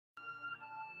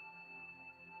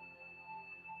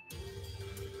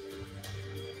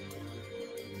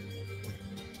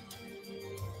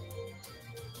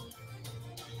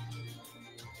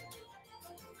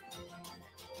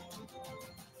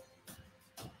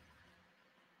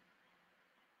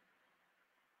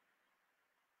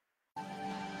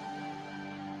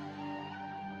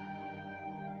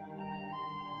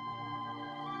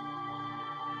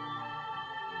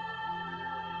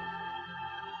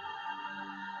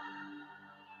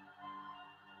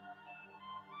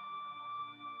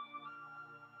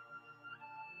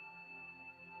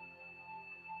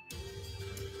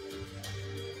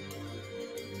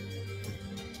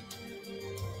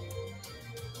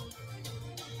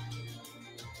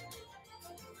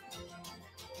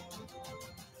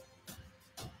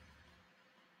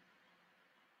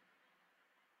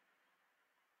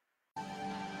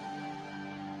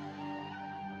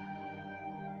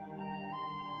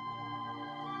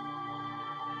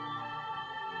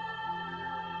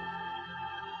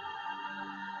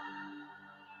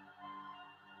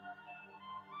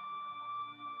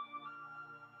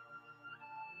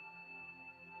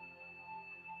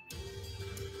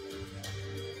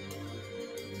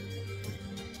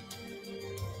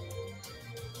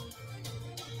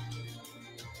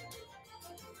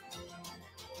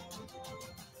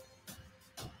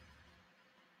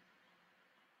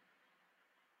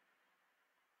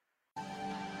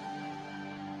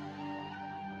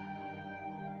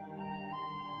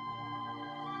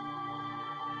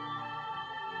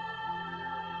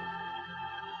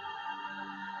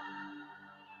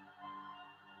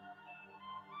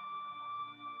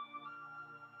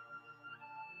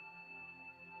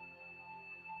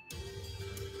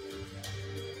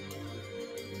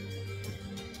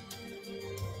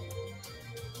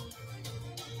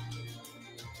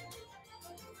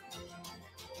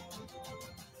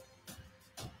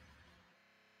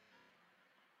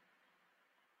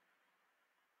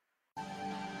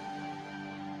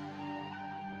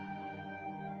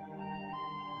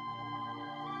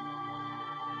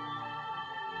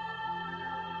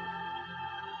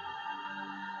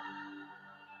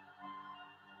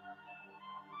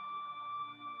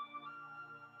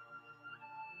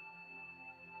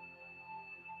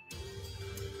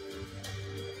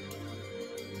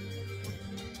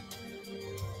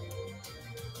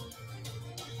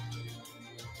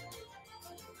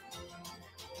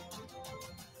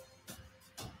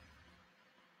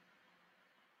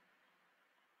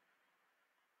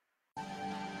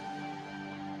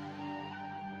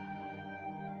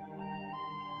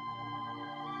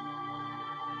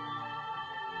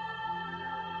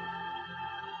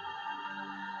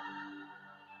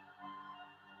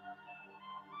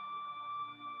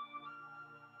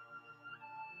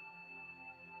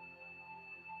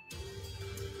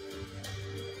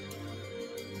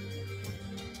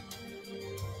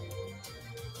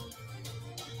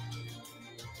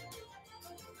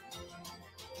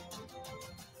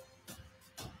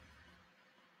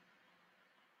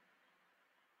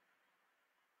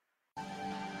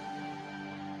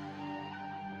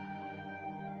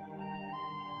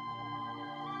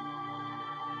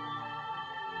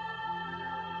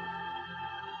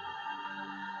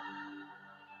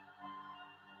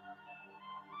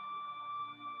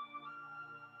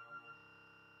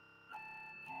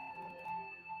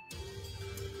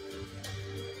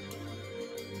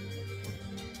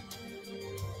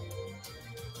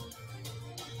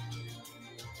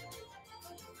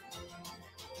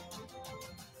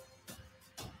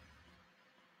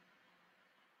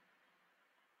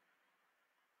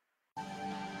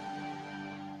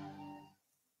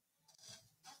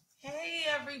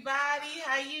everybody.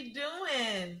 How you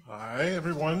doing? Hi,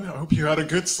 everyone. I hope you had a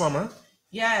good summer.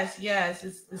 Yes.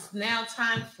 It's now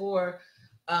time for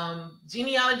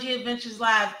Genealogy Adventures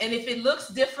Live. And if it looks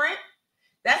different,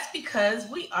 that's because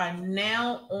we are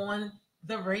now on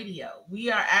the radio. We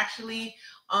are actually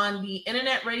on the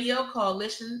internet radio called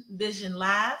Listen Vision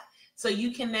Live. So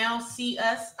you can now see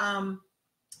us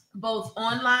both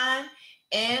online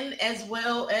and as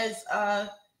well as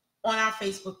on our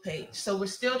Facebook page. So we're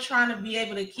still trying to be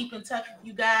able to keep in touch with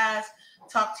you guys,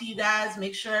 talk to you guys,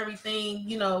 make sure everything,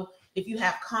 if you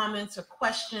have comments or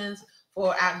questions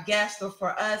for our guests or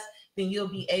for us, then you'll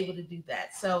be able to do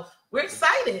that. So we're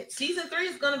excited. Season 3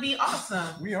 is going to be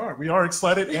awesome. We are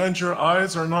excited, and your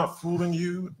eyes are not fooling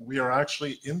you. We are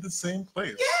actually in the same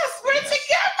place. Yes, we're together.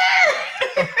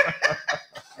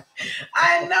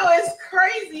 I know, it's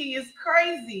crazy.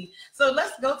 So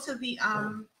let's go to the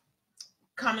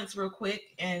comments real quick,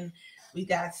 and we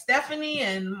got Stephanie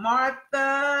and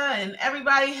Martha and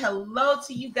everybody. Hello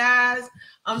to you guys.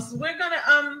 So we're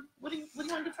gonna what do you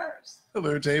want to do first?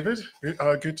 Hello, David.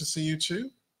 Good to see you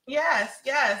too. Yes.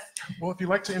 Well, if you'd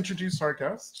like to introduce our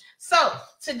guest. So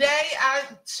today our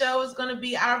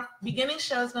beginning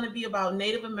show is going to be about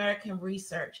Native American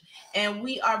research. And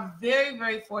we are very,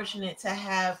 very fortunate to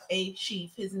have a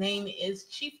chief. His name is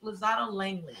Chief Lozado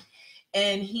Langley.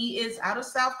 And he is out of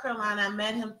South Carolina. I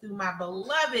met him through my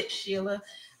beloved Sheila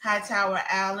Hightower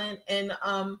Allen. And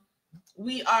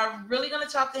we are really going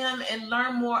to talk to him and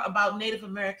learn more about Native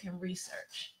American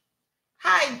research.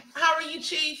 Hi, how are you,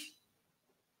 Chief?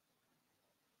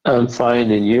 I'm fine,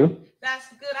 and you? That's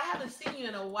good. I haven't seen you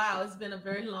in a while. It's been a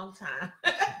very long time.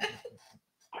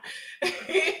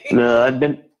 No,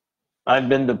 I've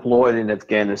been deployed in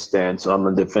Afghanistan, so I'm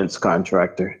a defense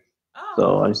contractor. Oh.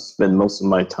 So I spend most of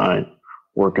my time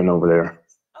working over there.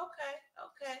 Okay.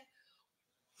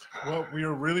 Well, we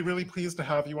are really, really pleased to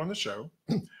have you on the show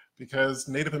because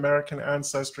Native American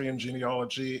ancestry and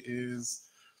genealogy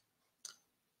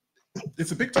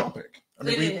it's a big topic. I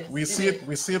mean, we see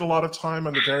it a lot of time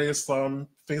on the various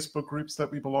Facebook groups that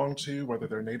we belong to, whether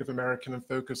they're Native American in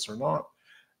focus or not.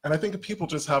 And I think people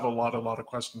just have a lot of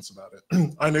questions about it.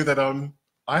 I know that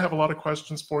I have a lot of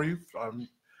questions for you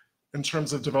in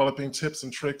terms of developing tips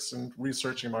and tricks and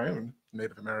researching my own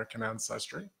Native American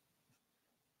ancestry.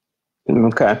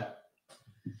 Okay.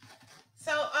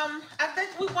 So I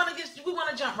think we want to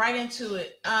jump right into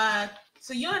it.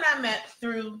 So you and I met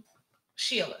through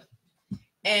Sheila.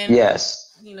 And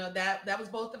yes, that was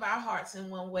both of our hearts in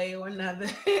one way or another.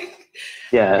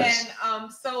 Yes.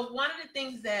 And so one of the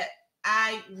things that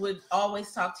I would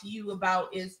always talk to you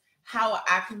about is how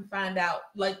I can find out.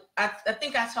 Like I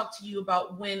think I talked to you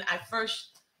about when I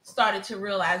first started to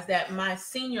realize that my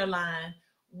senior line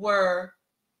were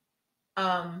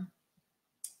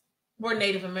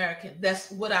Native American. That's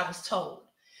what I was told,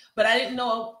 but I didn't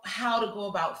know how to go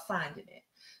about finding it.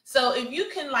 So if you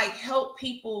can help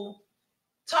people,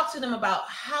 talk to them about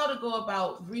how to go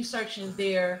about researching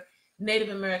their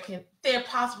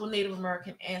possible Native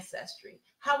American ancestry.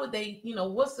 How would they,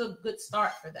 what's a good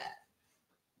start for that?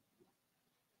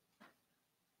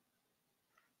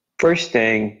 First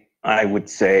thing I would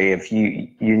say, if you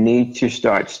need to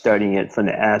start studying it from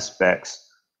the aspects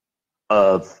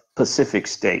of Pacific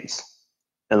states.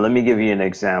 And let me give you an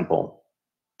example.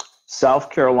 South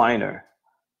Carolina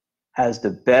has the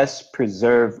best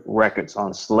preserved records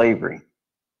on slavery,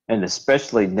 and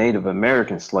especially Native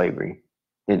American slavery,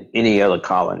 than any other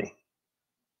colony.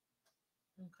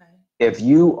 Okay. If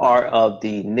you are of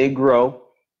the Negro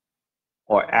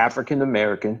or African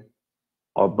American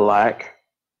or Black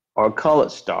or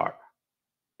colored stock,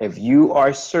 if you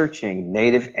are searching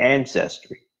Native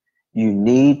ancestry, you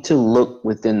need to look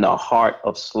within the heart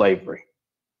of slavery.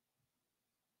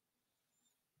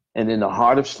 And in the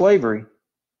heart of slavery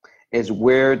is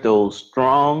where those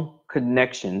strong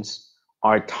connections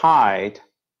are tied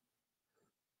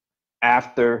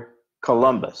after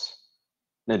Columbus.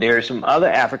 Now, there are some other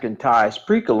African ties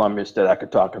pre-Columbus that I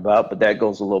could talk about, but that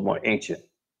goes a little more ancient.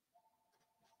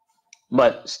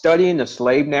 But studying the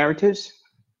slave narratives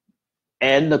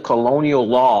and the colonial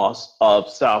laws of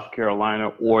South Carolina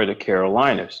or the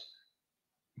Carolinas,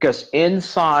 because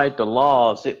inside the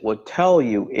laws, it will tell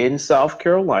you in South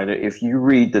Carolina, if you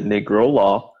read the Negro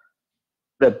law,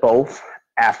 that both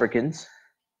Africans,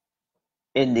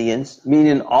 Indians,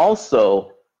 meaning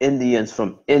also Indians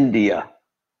from India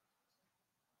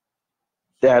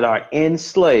that are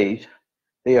enslaved,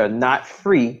 they are not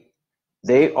free.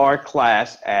 They are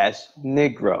classed as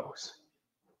Negroes.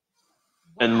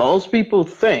 And most people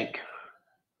think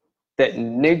that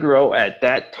Negro at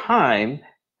that time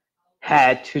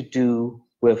had to do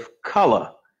with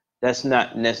color. That's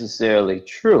not necessarily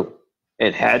true.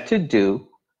 It had to do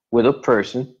with a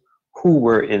person who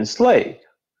were enslaved,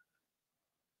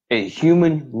 a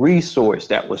human resource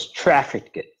that was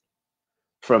trafficked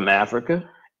from Africa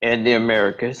and the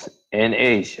Americas and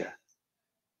Asia.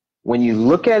 When you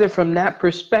look at it from that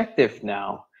perspective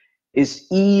now, it's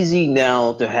easy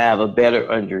now to have a better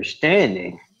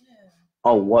understanding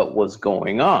of what was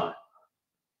going on.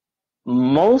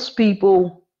 Most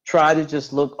people try to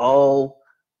just look, oh,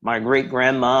 my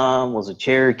great-grandma was a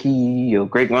Cherokee or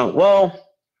great-grandma. Well,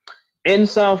 in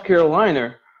South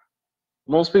Carolina,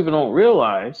 most people don't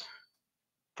realize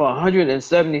for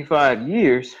 175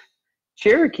 years,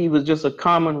 Cherokee was just a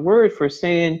common word for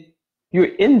saying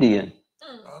you're Indian.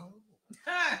 Oh,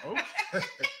 okay.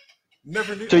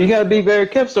 Never knew. So you got to be very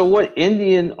careful. So what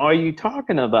Indian are you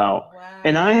talking about? Wow.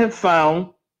 And I have found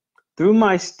through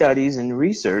my studies and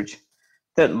research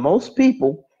that most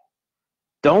people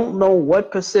don't know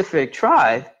what Pacific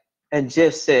tribe and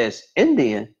just says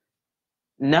Indian.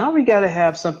 Now we got to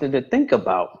have something to think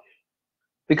about,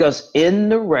 because in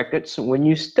the records, when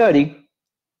you study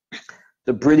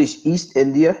the British East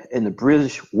India and the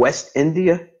British West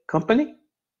India Company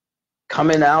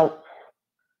coming out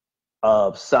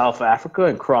of South Africa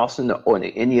and crossing the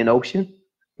Indian Ocean,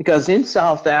 because in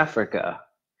South Africa,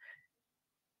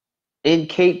 in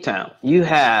Cape Town, you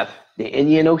have the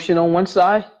Indian Ocean on one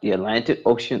side, the Atlantic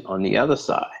Ocean on the other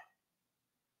side.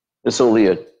 It's only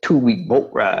a 2-week boat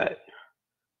ride.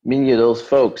 Many of those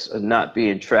folks are not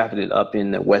being trafficked up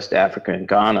in the West Africa and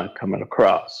Ghana coming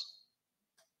across.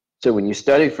 So when you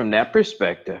study from that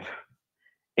perspective,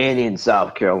 and in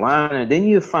South Carolina, then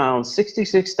you found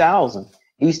 66,000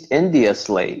 East India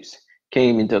slaves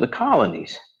came into the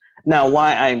colonies. Now,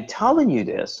 why I'm telling you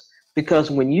this,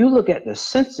 because when you look at the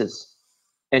census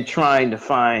and trying to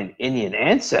find Indian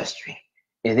ancestry,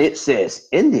 and it says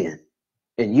Indian,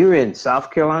 and you're in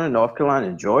South Carolina, North Carolina,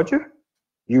 and Georgia,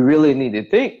 you really need to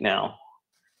think now,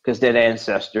 because that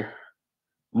ancestor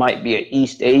might be an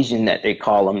East Asian that they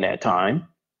call them that time,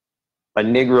 a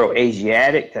Negro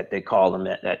Asiatic that they call them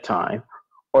at that time,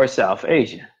 or South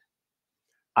Asian.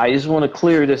 I just want to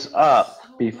clear this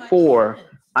up before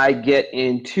I get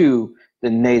into the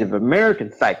Native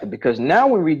American factor, because now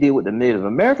when we deal with the Native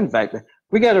American factor,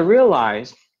 we got to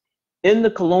realize in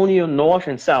the colonial North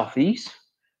and Southeast,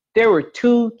 there were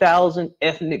 2,000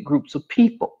 ethnic groups of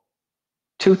people.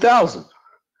 2,000.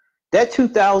 That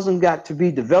 2,000 got to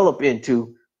be developed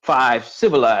into 5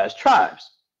 civilized tribes.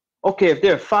 Okay, if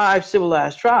there are 5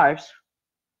 civilized tribes,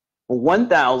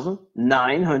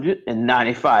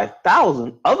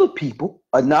 1,995,000 other people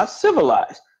are not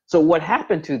civilized. So what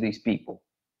happened to these people?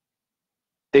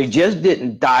 They just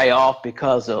didn't die off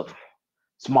because of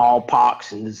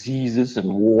smallpox and diseases and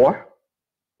war.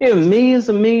 There are millions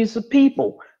and millions of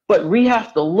people. But we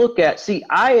have to look at, see,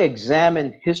 I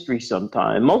examine history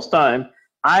sometimes. Most time,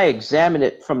 I examine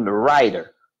it from the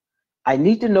writer. I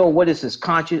need to know what is his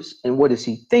conscience and what is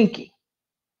he thinking.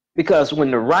 Because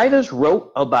when the writers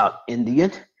wrote about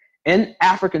Indian and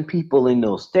African people in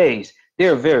those days,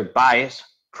 they're very biased,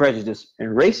 prejudiced, and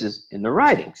racist in the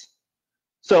writings.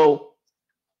 So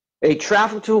a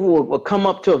traveler will come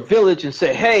up to a village and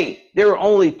say, hey, there are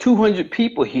only 200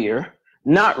 people here,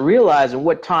 not realizing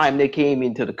what time they came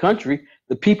into the country.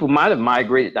 The people might have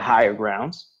migrated to higher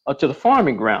grounds or to the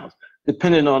farming grounds,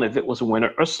 depending on if it was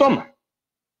winter or summer.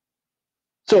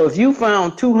 So if you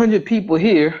found 200 people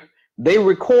here, they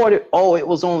recorded, oh, it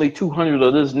was only 200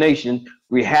 of this nation.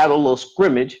 We had a little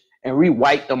scrimmage and we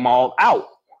wiped them all out.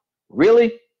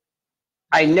 Really?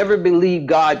 I never believed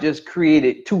God just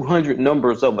created 200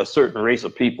 numbers of a certain race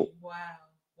of people. Wow,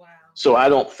 wow. So I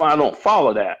don't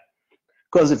follow that.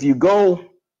 Because if you go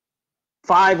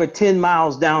 5 or 10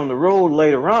 miles down the road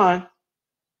later on,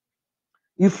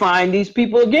 you find these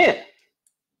people again.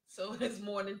 So it's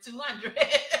more than 200.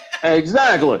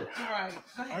 Exactly.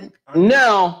 Right.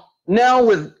 Now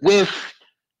with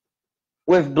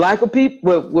black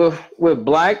people, with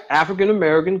black, African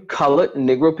American, colored, and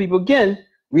Negro people, again,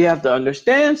 we have to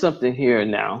understand something here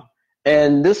now.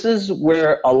 And this is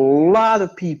where a lot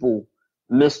of people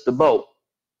miss the boat.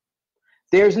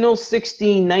 There's no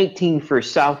 1619 for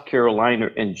South Carolina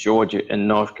and Georgia and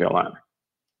North Carolina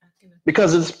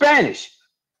because of the Spanish.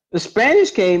 The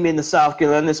Spanish came into South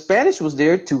Carolina. The Spanish was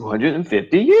there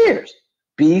 250 years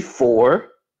before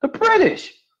the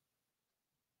British.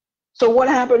 So what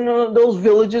happened to those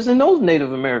villages and those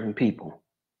Native American people?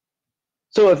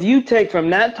 So if you take from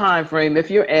that time frame,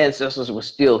 if your ancestors were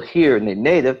still here and they're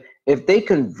native, if they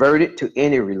converted to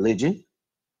any religion,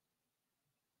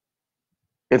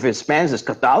 if it's Spanish, it's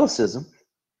Catholicism,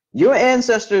 your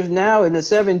ancestors now in the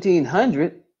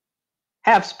 1700s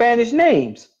have Spanish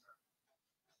names.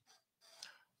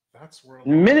 That's where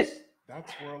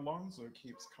Alonzo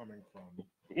keeps coming from.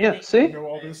 Yeah, see? You know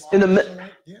all this stuff.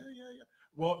 Yeah.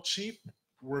 Well, Chief,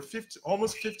 we're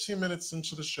almost 15 minutes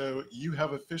into the show. You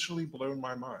have officially blown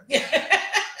my mind.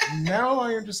 Now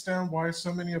I understand why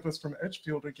so many of us from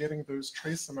Edgefield are getting those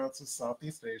trace amounts of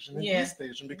Southeast Asian and East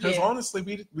Asian, because honestly,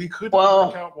 we couldn't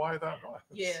work out why that was.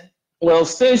 Yeah. Well,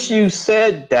 since you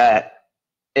said that,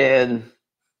 and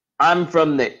I'm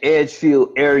from the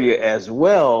Edgefield area as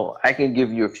well, I can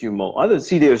give you a few more others.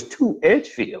 See, there's 2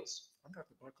 Edgefields. I'm going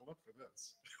to buckle up for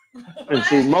this. And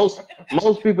see,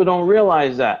 most people don't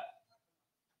realize that.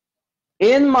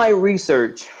 In my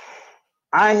research,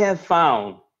 I have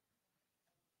found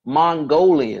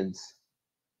Mongolians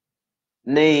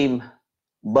named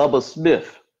Bubba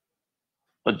Smith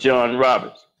or John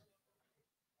Roberts.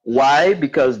 Why?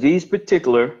 Because these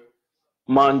particular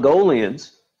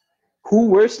Mongolians who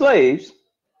were slaves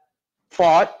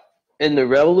fought in the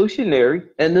Revolutionary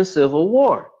and the Civil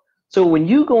War. So when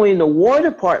you go in the War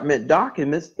Department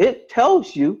documents, it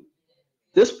tells you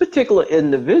this particular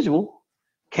individual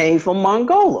came from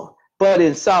Mongolia. But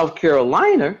in South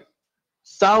Carolina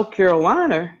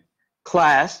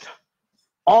classed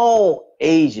all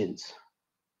Asians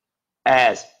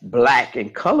as black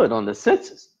and colored on the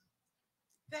census.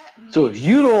 So if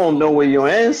you don't know where your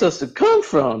ancestors come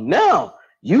from, now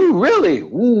you really,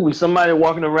 somebody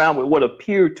walking around with what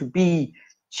appear to be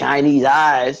Chinese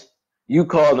eyes, you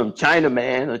call them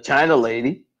Chinaman or China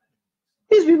lady.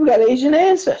 These people got Asian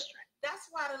ancestry. That's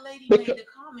why the lady made the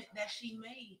comment that she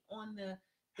made on the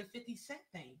 50 Cent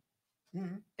thing.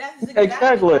 Mm-hmm. That's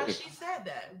exactly why she said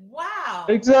that. Wow.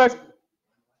 Exactly.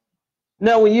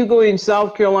 Now, when you go in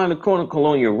South Carolina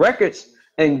colonial records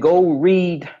and go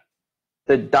read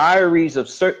the diaries of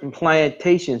certain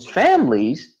plantations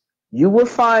families, you will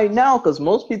find now, because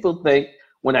most people think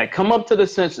when I come up to the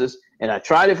census and I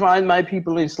try to find my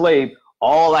people enslaved,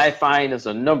 all I find is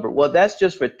a number. Well, that's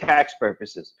just for tax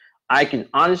purposes. I can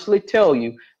honestly tell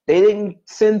you, they didn't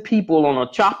send people on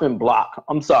a chopping block,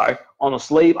 on a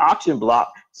slave auction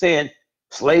block saying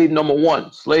slave number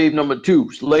 1, slave number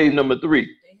 2, slave number 3.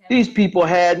 These people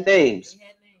had names.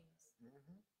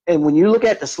 And when you look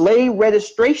at the slave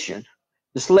registration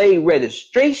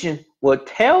will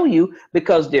tell you,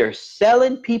 because they're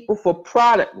selling people for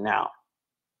product now,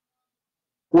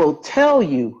 will tell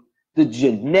you the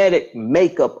genetic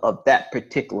makeup of that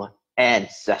particular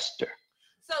ancestor.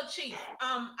 So, Chief,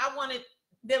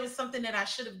 there was something that I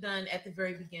should have done at the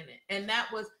very beginning, and that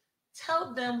was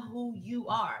tell them who you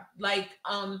are. Like,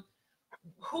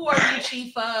 who are you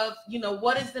chief of?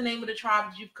 What is the name of the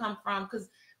tribe that you've come from? Because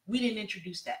we didn't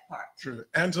introduce that part. True.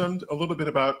 And a little bit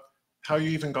about how you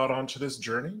even got onto this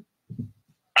journey.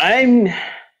 I'm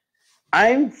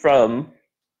from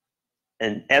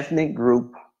an ethnic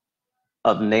group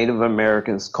of Native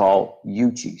Americans called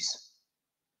Uchis.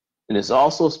 And it's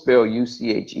also spelled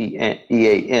Uchean.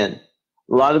 A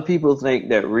lot of people think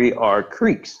that we are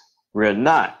Creeks. We're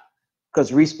not,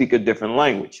 because we speak a different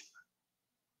language.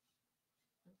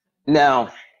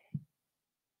 Now,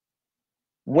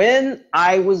 when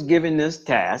I was given this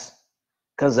task,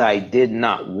 because I did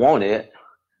not want it,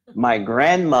 my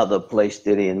grandmother placed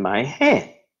it in my hand.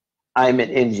 I'm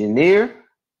an engineer.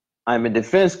 I'm a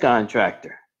defense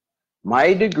contractor.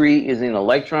 My degree is in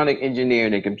electronic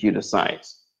engineering and computer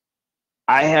science.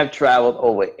 I have traveled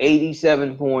over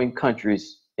 87 foreign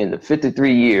countries in the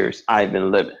 53 years I've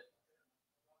been living.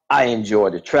 I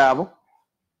enjoy the travel.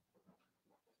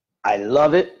 I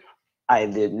love it. I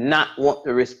did not want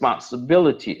the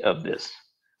responsibility of this.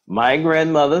 My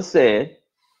grandmother said,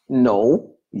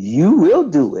 no, you will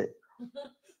do it.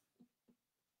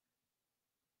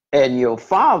 And your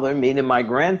father, meaning my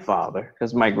grandfather,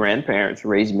 because my grandparents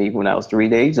raised me when I was 3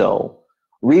 days old,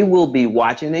 we will be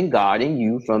watching and guarding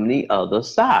you from the other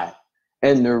side.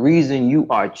 And the reason you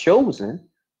are chosen,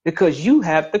 because you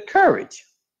have the courage.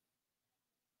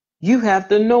 You have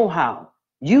the know-how.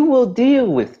 You will deal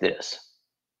with this.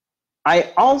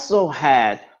 I also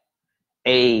had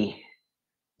a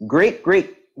great,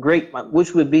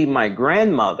 which would be my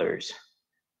grandmother's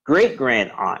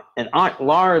great-grand aunt, and Aunt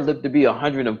Laura lived to be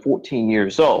 114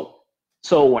 years old.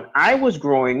 So when I was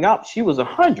growing up, she was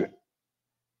 100.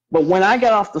 But when I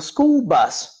got off the school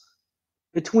bus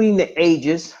between the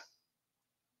ages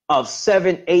of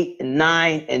 7, 8, and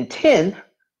 9, and 10,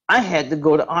 I had to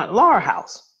go to Aunt Laura's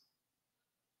house.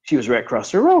 She was right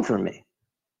across the road from me.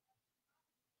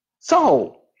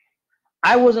 So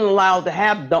I wasn't allowed to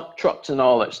have dump trucks and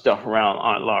all that stuff around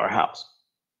Aunt Laura's house.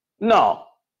 No,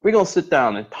 we're going to sit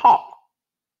down and talk.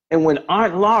 And when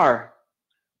Aunt Laura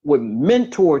would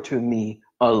mentor to me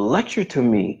a lecture to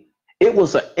me. It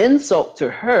was an insult to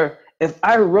her if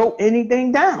I wrote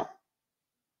anything down.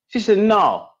 She said,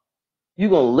 no, you're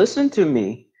going to listen to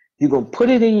me. You're going to put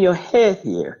it in your head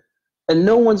here, and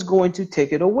no one's going to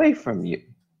take it away from you.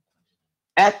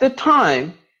 At the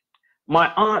time,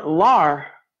 my Aunt Laura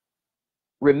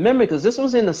remembered, because this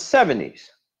was in the 70s,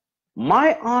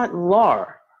 my Aunt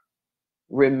Laura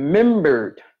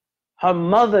remembered her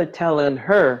mother telling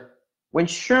her when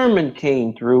Sherman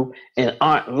came through, and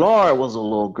Aunt Laura was a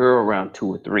little girl around 2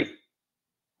 or 3.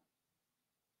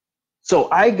 So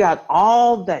I got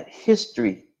all that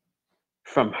history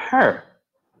from her,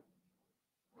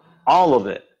 all of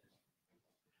it.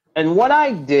 And what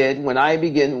I did when I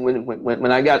began,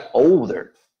 when I got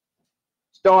older,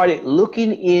 started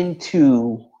looking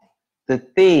into the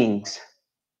things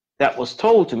that was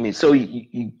told to me. So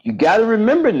you got to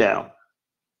remember now,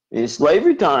 in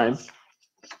slavery time,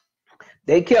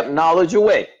 they kept knowledge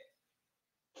away.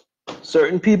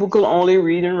 Certain people could only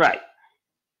read and write.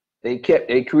 They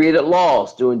created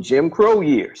laws during Jim Crow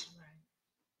years.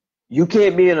 You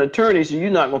can't be an attorney, so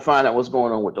you're not going to find out what's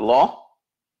going on with the law.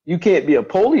 You can't be a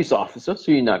police officer,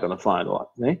 so you're not going to find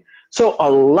out. Right? So a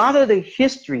lot of the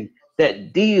history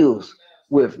that deals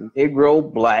with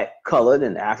Negro, Black, colored,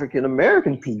 and African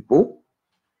American people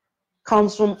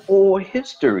comes from oral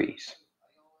histories.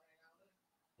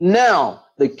 Now,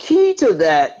 the key to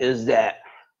that is that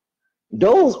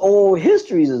those oral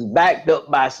histories is backed up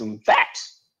by some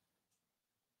facts.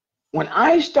 When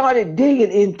I started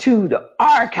digging into the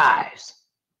archives,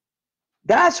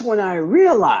 that's when I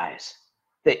realized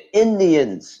the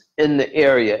Indians in the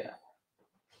area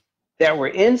that were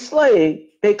enslaved,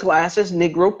 they classed as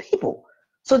Negro people.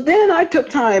 So then I took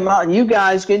time out, and you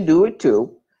guys can do it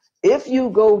too. If you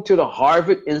go to the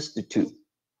Harvard Institute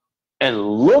and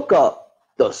look up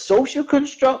the social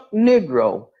construct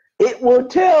Negro, it will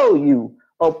tell you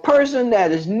a person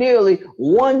that is nearly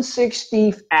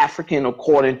 1/16 African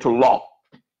according to law.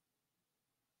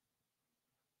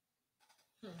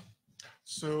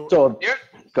 So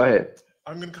go ahead.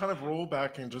 I'm going to kind of roll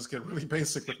back and just get really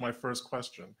basic with my first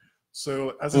question.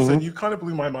 So as I said, you kind of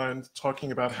blew my mind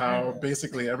talking about how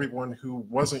basically everyone who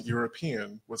wasn't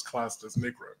European was classed as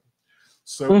Negro.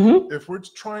 So if we're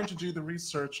trying to do the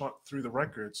research through the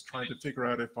records, trying to figure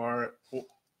out if our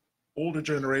older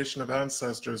generation of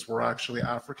ancestors were actually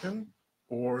African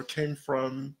or came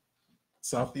from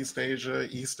Southeast Asia,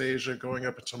 East Asia, going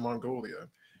up into Mongolia,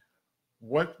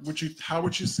 how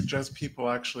would you suggest people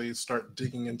actually start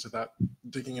digging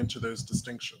into those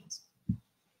distinctions?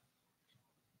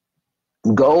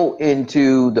 Go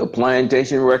into the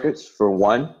plantation records for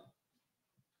one.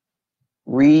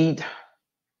 Read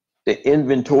the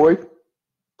inventory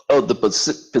of the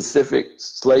Pacific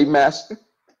slave master.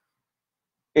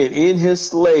 And in his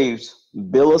slaves'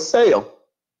 bill of sale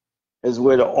is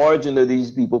where the origin of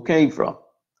these people came from.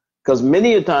 Because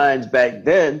many a times back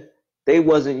then, they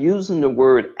wasn't using the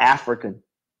word African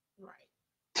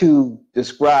to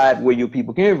describe where your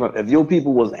people came from. If your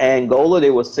people was Angola,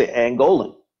 they would say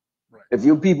Angolan. Right. If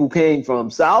your people came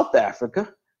from South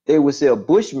Africa, they would say a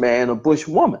bushman or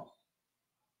bushwoman.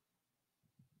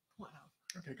 Wow.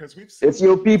 Okay, 'cause if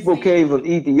your people came from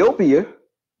Ethiopia,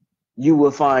 you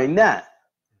will find that.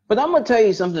 But I'm going to tell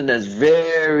you something that's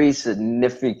very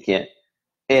significant.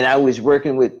 And I was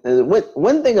working with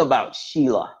one thing about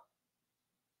Sheila.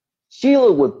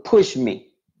 Sheila would push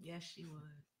me. Yes, she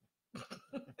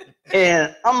would.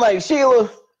 And I'm like, Sheila,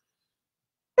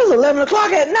 it's 11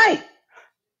 o'clock at night.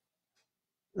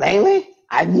 Langley,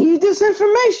 I need this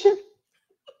information.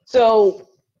 So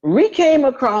we came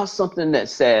across something that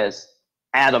says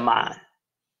Adamine.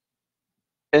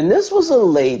 And this was a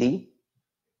lady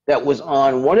that was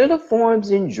on one of the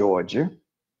farms in Georgia,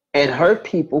 and her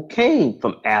people came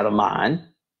from Adamine.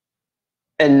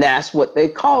 And that's what they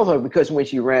called her, because when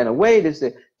she ran away, they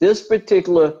said, this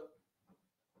particular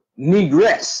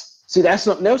negress. See, that's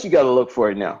something else you got to look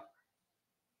for now.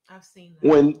 I've seen that.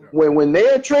 When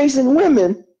they're tracing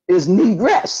women, is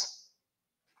negress,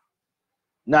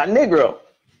 not Negro.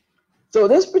 So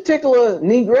this particular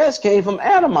negress came from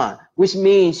Adamine, which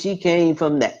means she came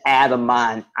from the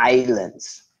Adamine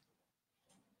Islands.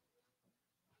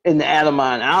 And the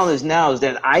Adamine Islands now is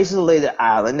that isolated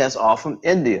island that's off from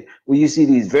India, where you see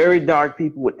these very dark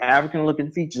people with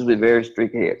African-looking features with very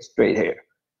straight hair.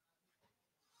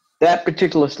 That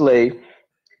particular slave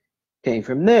came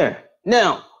from there.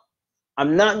 Now,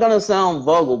 I'm not going to sound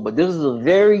vulgar, but this is a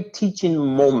very teaching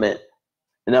moment,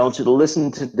 and I want you to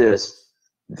listen to this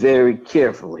very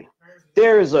carefully.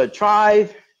 There is a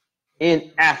tribe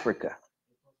in Africa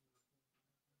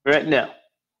right now.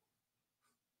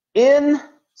 In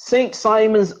St.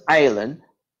 Simon's Island,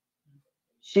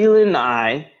 Sheila and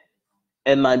I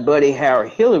and my buddy Harry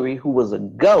Hillary, who was a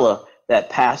Gullah that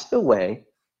passed away,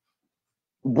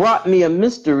 brought me a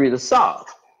mystery to solve.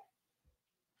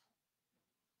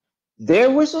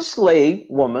 There was a slave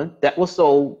woman that was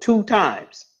sold 2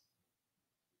 times.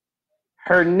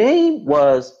 Her name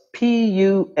was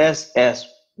Pussy.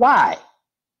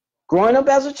 Growing up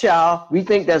as a child, we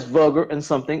think that's vulgar and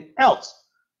something else.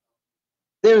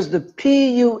 There's the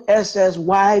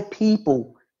Pussy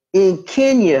people in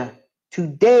Kenya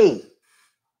today.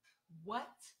 What?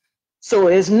 So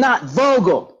it's not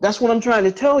vulgar. That's what I'm trying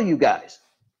to tell you guys.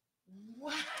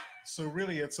 What? So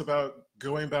really, it's about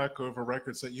going back over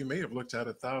records that you may have looked at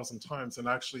 1,000 times and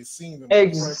actually seeing them.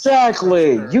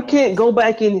 Exactly. You can't go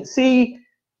back and see.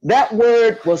 That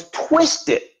word was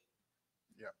twisted.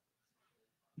 Yeah.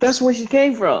 That's where she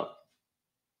came from.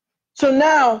 So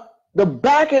now, to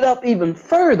back it up even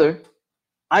further,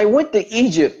 I went to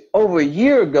Egypt over a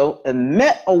year ago and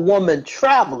met a woman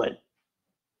traveling.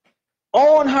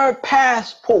 On her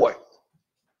passport,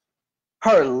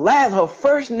 her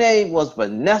first name was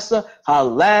Vanessa. Her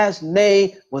last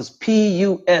name was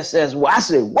Pussy. I said,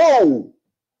 whoa.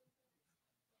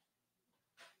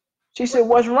 She said,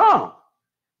 what's wrong?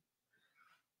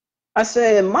 I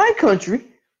said, in my country.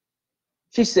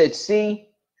 She said, see,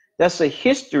 that's a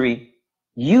history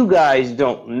you guys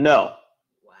don't know.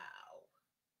 Wow.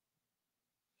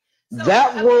 So,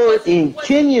 That word in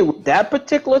Kenya, that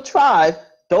particular tribe,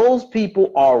 those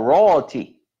people are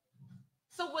royalty.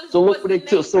 So look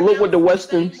what the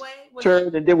Western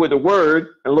turned and did with the word,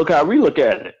 and look how we look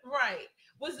at it. Right.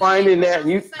 Was finding that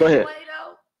you go ahead. Way,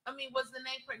 though? I mean,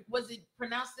 was it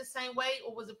pronounced the same way,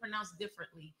 or was it pronounced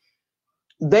differently?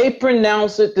 They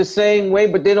pronounce it the same way,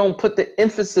 but they don't put the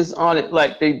emphasis on it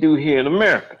like they do here in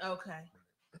America. Okay.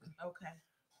 Okay.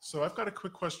 So I've got a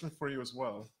quick question for you as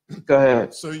well. Go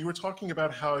ahead. So you were talking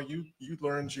about how you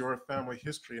learned your family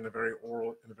history in a very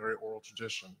oral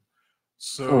tradition.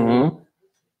 So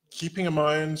keeping in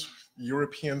mind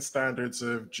European standards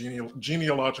of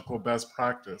genealogical best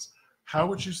practice, how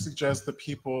would you suggest that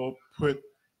people put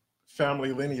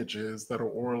family lineages that are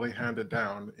orally handed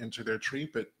down into their tree,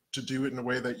 but to do it in a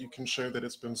way that you can show that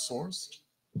it's been sourced?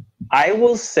 I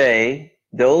will say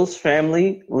those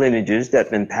family lineages that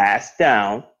have been passed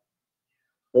down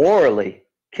orally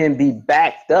can be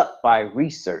backed up by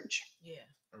research. Yeah.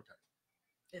 Okay.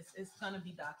 It's going to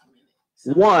be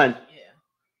documented. One, yeah.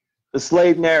 The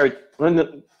slave narrative.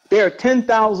 There are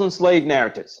 10,000 slave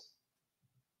narratives.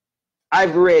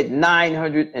 I've read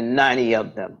 990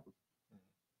 of them.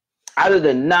 Out of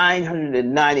the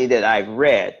 990 that I've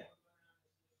read,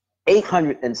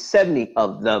 870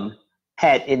 of them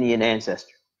had Indian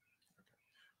ancestry.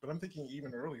 But I'm thinking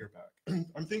even earlier back.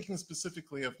 I'm thinking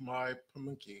specifically of my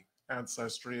Pamunkey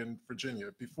ancestry in Virginia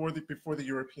before the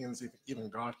Europeans even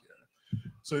got here.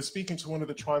 So speaking to one of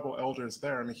the tribal elders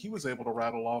there, I mean, he was able to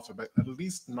rattle off about at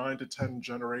least 9 to 10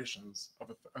 generations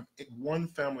of one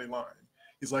family line.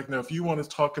 He's like, now, if you want to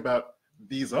talk about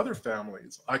these other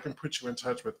families, I can put you in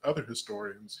touch with other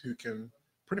historians who can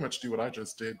pretty much do what I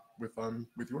just did with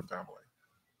your family.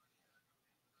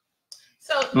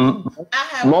 So I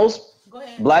have go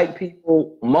ahead. Black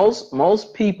people,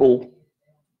 most people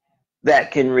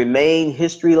that can remain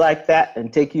history like that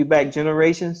and take you back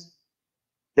generations,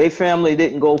 their family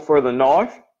didn't go further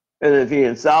north. And if you're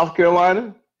in South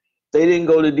Carolina, they didn't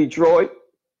go to Detroit.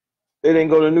 They didn't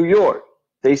go to New York.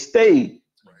 They stayed.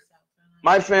 Right.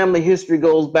 My family history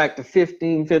goes back to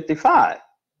 1555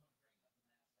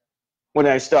 when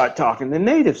I start talking the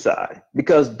native side,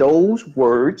 because those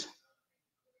words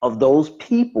of those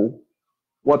people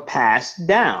were passed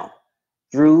down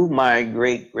through my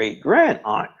great-great-grand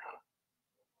aunt.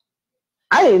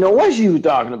 I didn't know what she was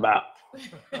talking about.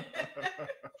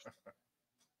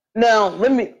 Now,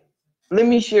 let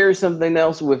me share something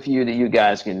else with you that you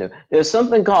guys can do. There's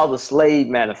something called the Slave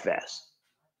Manifest.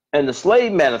 And the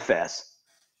Slave Manifest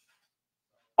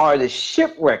are the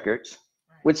ship records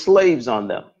with slaves on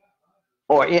them.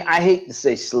 Or I hate to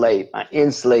say slave,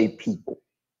 enslaved people.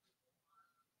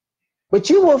 But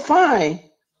you will find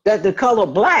that the color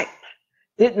black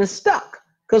didn't stuck,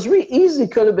 because we easily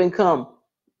could have become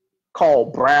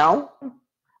called brown.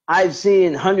 I've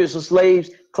seen hundreds of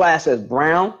slaves classed as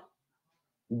brown,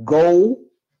 gold,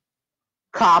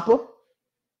 copper,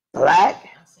 black,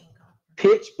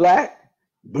 pitch black,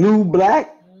 blue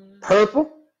black, purple,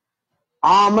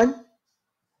 almond,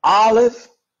 olive.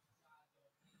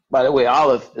 By the way,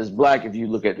 olive is black if you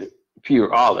look at it.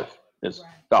 Pure olive is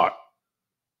dark.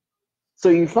 So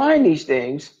you find these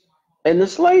things in the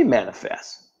Slave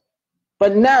Manifest.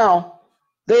 But now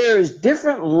there's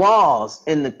different laws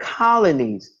in the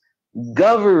colonies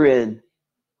governing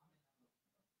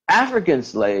African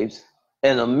slaves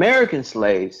and American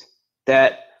slaves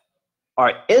that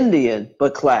are Indian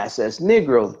but classed as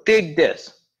Negro. Dig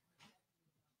this.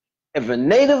 If a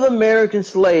Native American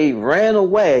slave ran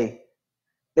away,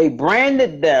 they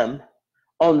branded them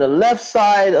on the left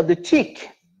side of the cheek.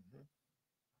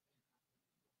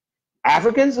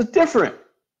 Africans are different.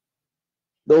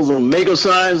 Those omega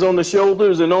signs on the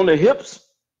shoulders and on the hips.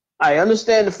 I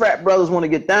understand the frat brothers want to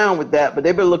get down with that, but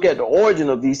they better look at the origin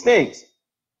of these things.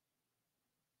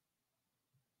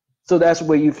 So that's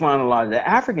where you find a lot of the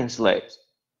African slaves.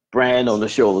 Brand on the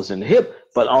shoulders and the hip,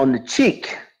 but on the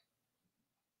cheek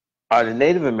are the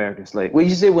Native American slaves. Well,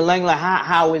 you say, well, Langley,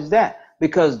 how is that?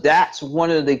 Because that's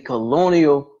one of the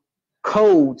colonial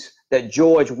codes that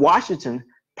George Washington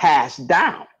passed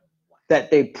down,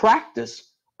 that they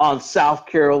practiced on South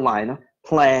Carolina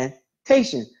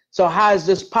plantation. So how is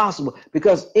this possible?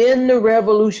 Because in the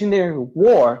Revolutionary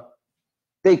War,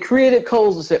 they created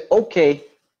codes and said, okay,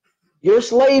 your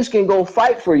slaves can go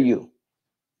fight for you.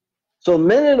 So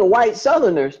many of the white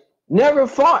Southerners never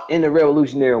fought in the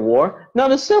Revolutionary War, nor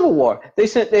the Civil War. They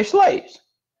sent their slaves.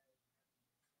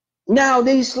 Now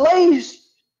these slaves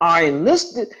are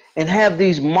enlisted and have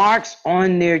these marks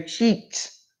on their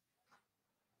cheeks.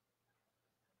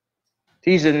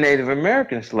 These are Native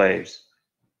American slaves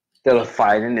that are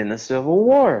fighting in the Civil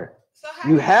War. So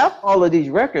you have all of these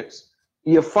records.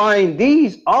 You find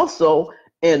these also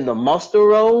in the muster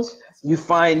rolls. You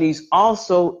find these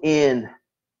also in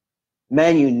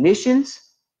manumissions.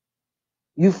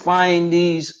 You find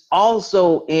these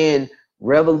also in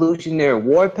Revolutionary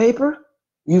War paper.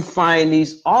 You find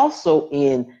these also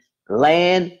in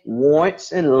land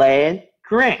warrants and land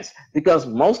grants, because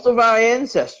most of our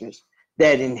ancestors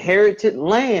that inherited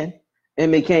land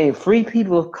and became free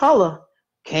people of color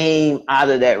came out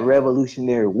of that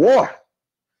Revolutionary War.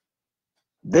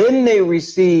 Then they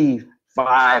received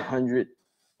 500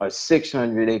 or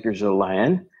 600 acres of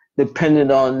land, depending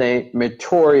on their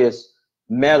meritorious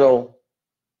medal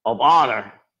of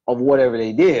honor of whatever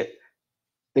they did.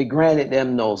 They granted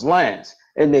them those lands,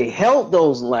 and they held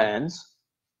those lands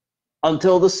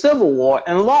until the Civil War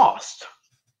and lost.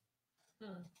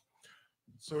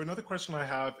 So another question I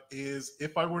have is,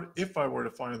 if I were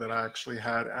to find that I actually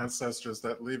had ancestors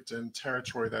that lived in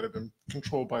territory that had been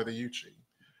controlled by the Yuchi,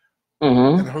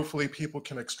 and hopefully people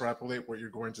can extrapolate what you're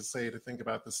going to say to think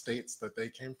about the states that they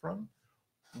came from,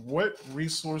 what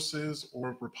resources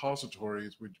or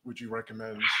repositories would you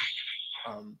recommend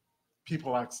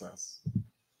people access?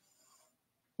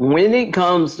 When it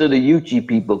comes to the Yuchi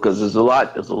people, because it's a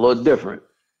lot different.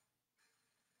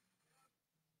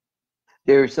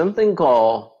 There's something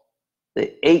called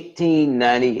the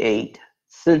 1898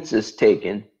 census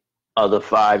taken of the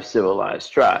 5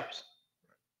 civilized tribes.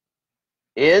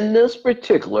 In this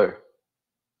particular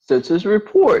census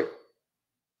report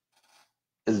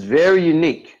is very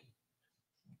unique,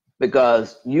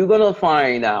 because you're going to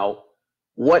find out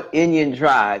what Indian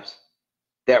tribes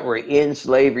that were in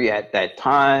slavery at that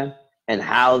time and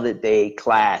how did they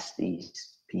class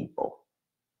these people.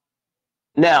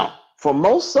 Now, for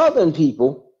most Southern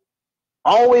people,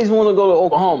 always want to go to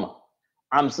Oklahoma.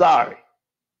 I'm sorry.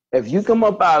 If you come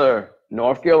up out of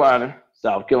North Carolina,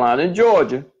 South Carolina, and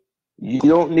Georgia, you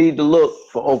don't need to look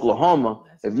for Oklahoma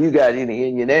if you got any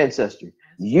Indian ancestry.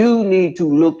 You need to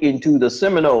look into the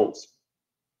Seminoles,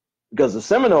 because the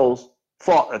Seminoles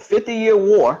fought a 50-year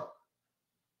war,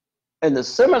 and the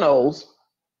Seminoles,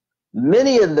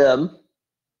 many of them,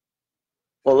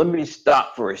 well, let me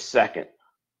stop for a second.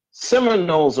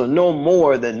 Seminoles are no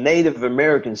more than Native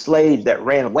American slaves that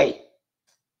ran away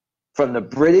from the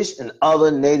British and other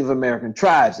Native American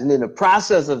tribes. And in the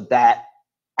process of that,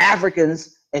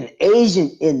 Africans and Asian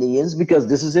Indians, because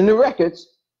this is in the records,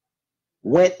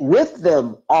 went with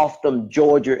them off them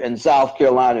Georgia and South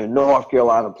Carolina and North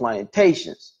Carolina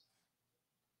plantations.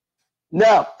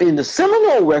 Now, in the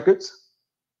Seminole records,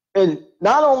 and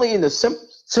not only in the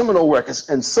Seminole records,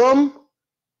 and some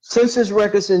census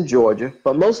records in Georgia,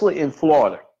 but mostly in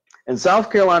Florida. And South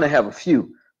Carolina have a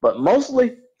few, but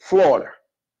mostly Florida.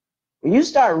 When you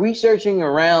start researching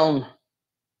around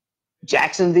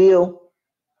Jacksonville,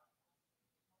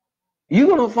 you're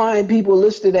going to find people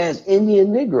listed as Indian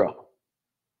Negro.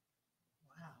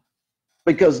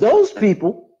 Because those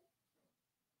people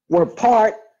were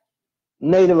part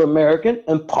Native American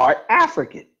and part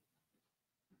African.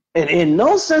 And in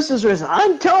those census records,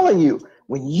 I'm telling you,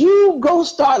 when you go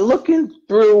start looking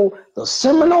through the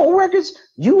Seminole records,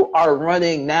 you are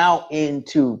running now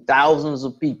into thousands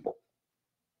of people.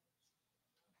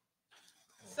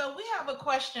 So we have a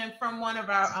question from one of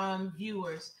our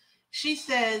viewers. She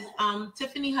says,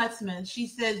 Tiffany Hutzman, she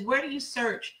says, where do you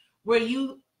search where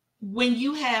you when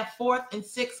you have fourth and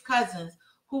sixth cousins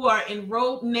who are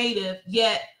enrolled native,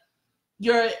 yet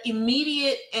your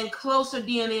immediate and closer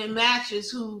DNA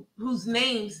matches whose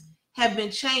names have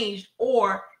been changed,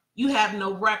 or you have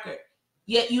no record,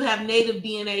 yet you have native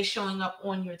DNA showing up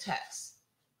on your test.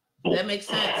 That makes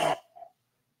sense?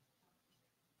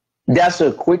 That's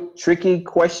a quick, tricky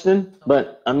question,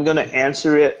 but I'm going to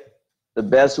answer it the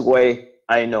best way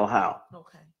I know how.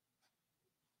 Okay.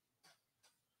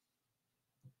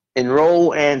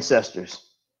 Enroll ancestors.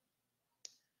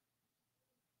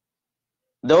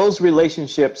 Those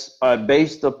relationships are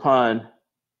based upon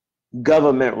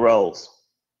government roles.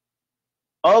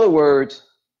 Other words,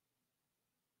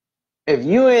 if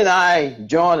you and I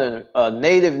join a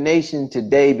native nation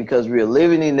today because we're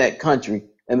living in that country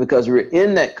and because we're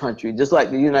in that country, just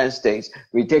like the United States,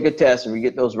 we take a test and we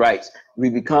get those rights, we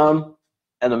become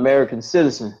an American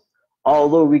citizen.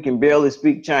 Although we can barely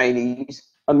speak Chinese,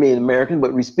 American,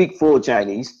 but we speak full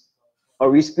Chinese, or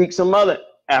we speak some other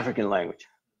African language.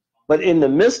 But in the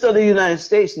midst of the United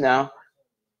States now,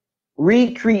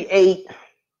 recreate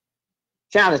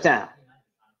Chinatown.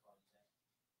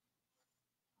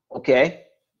 Okay?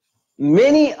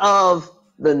 Many of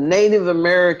the Native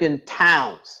American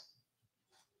towns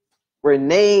were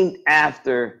named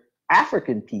after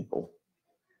African people.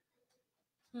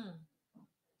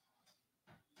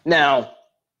 Now,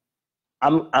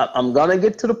 I'm gonna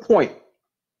get to the point.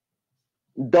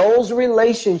 Those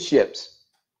relationships,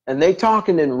 and they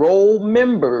talking enrolled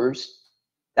members,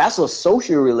 that's a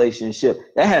social relationship.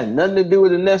 That has nothing to do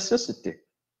with a necessity.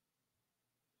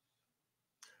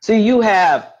 See, you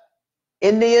have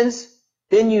Indians,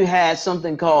 then you had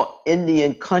something called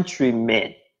Indian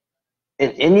countrymen.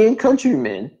 And Indian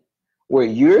countrymen were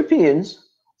Europeans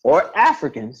or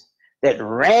Africans that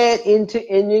ran into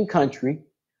Indian country,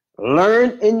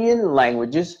 learned Indian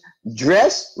languages,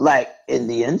 dressed like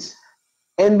Indians,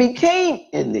 and became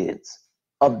Indians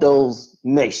of those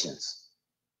nations.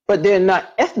 But they're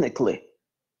not ethnically.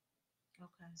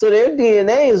 Okay. So their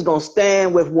DNA is going to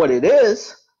stand with what it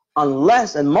is,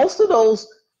 unless, and most of those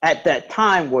at that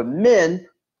time were men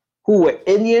who were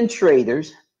Indian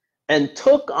traders and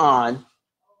took on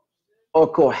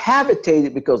or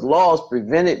cohabitated, because laws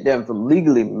prevented them from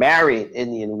legally marrying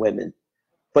Indian women,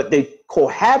 but they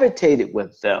cohabitated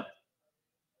with them.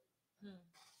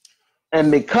 And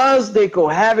because they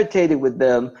cohabitated with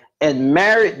them and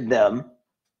married them,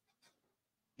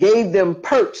 gave them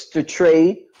perks to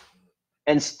trade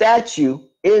and statue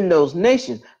in those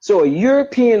nations. So a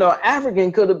European or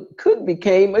African could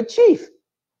became a chief.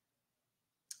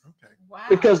 Okay. Wow.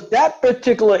 Because that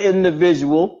particular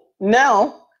individual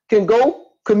now can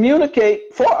go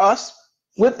communicate for us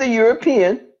with the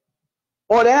European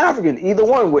or the African, either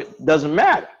one, doesn't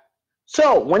matter.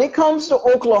 So when it comes to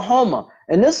Oklahoma,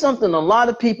 and this is something a lot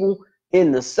of people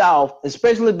in the South,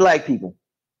 especially black people,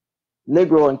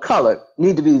 Negro and colored,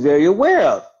 need to be very aware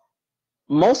of.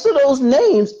 Most of those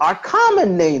names are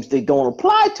common names. They don't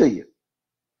apply to you,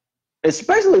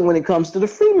 especially when it comes to the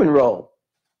Freeman role.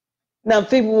 Now,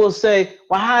 people will say,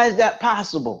 well, how is that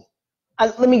possible?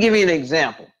 Let me give you an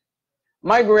example.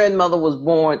 My grandmother was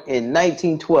born in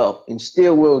 1912 in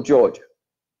Stillwell, Georgia.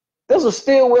 There's a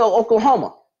Stillwell,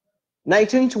 Oklahoma.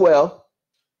 1912,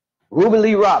 Ruby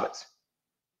Lee Roberts.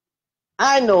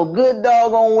 I know good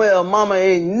doggone well mama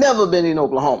ain't never been in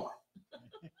Oklahoma.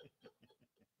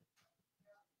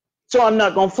 So I'm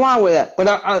not going to fly with that.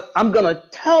 But I'm going to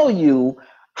tell you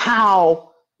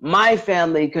how my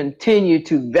family continued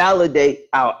to validate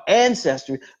our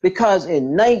ancestry, because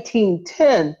in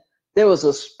 1910, there was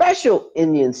a special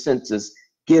Indian census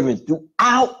given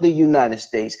throughout the United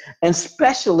States, and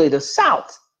especially the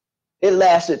South. It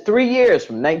lasted 3 years,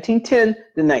 from 1910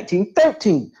 to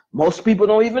 1913. Most people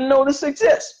don't even know this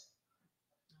exists.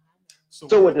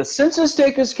 So when the census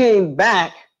takers came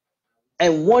back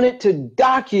and wanted to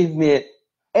document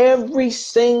every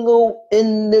single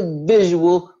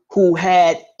individual who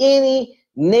had any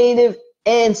native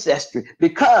ancestry,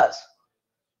 because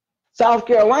South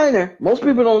Carolina, most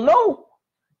people don't know,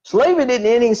 slavery didn't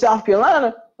end in South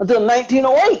Carolina until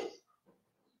 1908.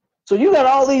 So you got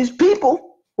all these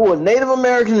people who are Native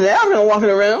Americans and Africans walking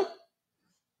around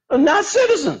are not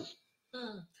citizens.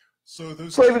 So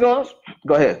those slavery owners,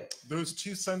 go ahead. Those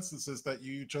two censuses that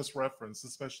you just referenced,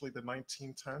 especially the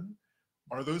 1910,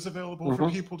 are those available for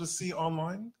people to see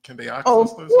online? Can they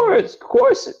access those?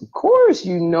 Of course,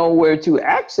 you know where to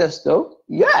access those.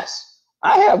 Yes,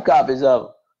 I have copies of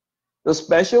them. The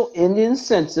Special Indian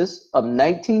Census of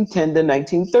 1910 to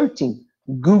 1913.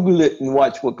 Google it and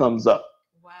watch what comes up.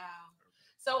 Wow.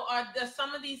 So are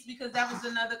some of these, because that was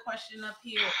another question up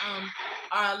here,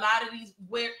 are a lot of these,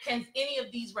 where can any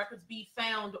of these records be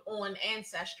found on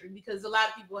Ancestry? Because a lot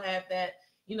of people have that,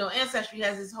 you know, Ancestry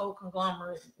has this whole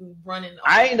conglomerate running.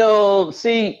 I don't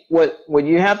see what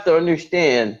you have to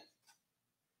understand.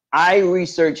 I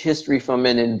research history from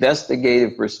an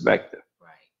investigative perspective.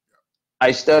 Right.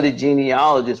 I study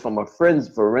genealogists from a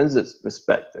forensics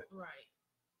perspective. Right.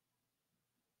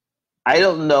 I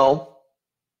don't know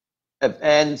if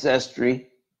Ancestry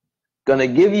gonna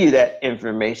give you that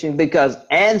information, because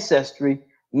Ancestry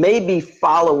may be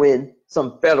following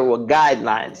some federal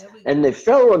guidelines, and the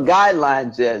federal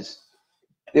guidelines is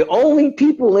the only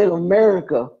people in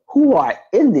America who are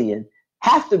Indian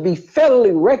have to be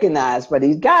federally recognized by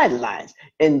these guidelines,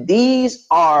 and these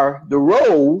are the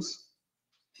roles,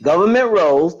 government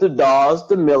roles, the Dawes,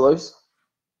 the Millers,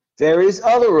 various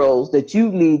other roles that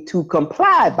you need to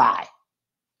comply by.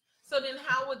 So then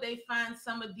how would they find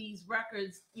some of these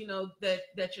records, you know, that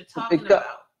you're talking about?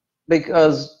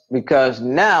 Because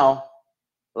now,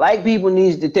 like people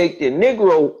needs to take the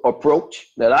Negro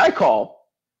approach that I call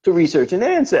to researching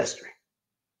Ancestry.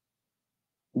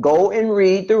 Go and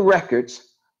read the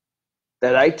records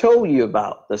that I told you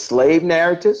about, the slave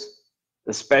narratives,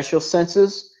 the special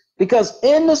census, because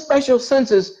in the special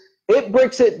census, it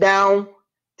breaks it down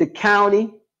to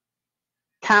county,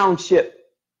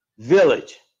 township,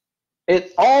 village.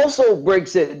 It also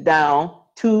breaks it down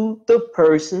to the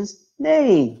person's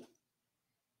name.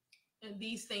 And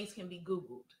these things can be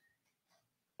Googled.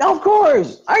 Of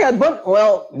course.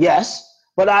 Yes,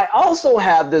 but I also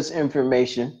have this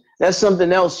information. That's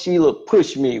something else Sheila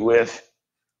pushed me with.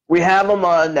 We have them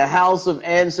on the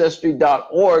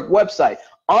houseofancestry.org website.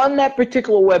 On that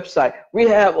particular website, we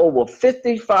have over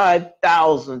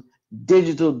 55,000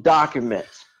 digital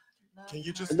documents. Can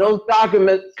you just... Those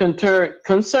documents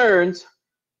concerns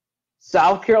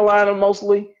South Carolina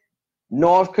mostly,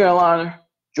 North Carolina,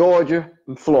 Georgia,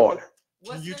 and Florida.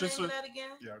 What's the name of that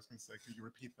again? Yeah, I was going to say, could you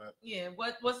repeat that? Yeah,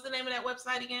 what's the name of that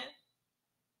website again?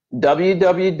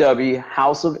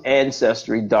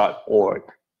 www.houseofancestry.org.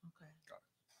 Okay.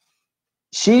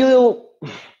 Sheila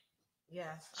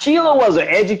was an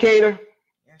educator.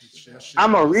 Yes,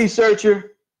 I'm a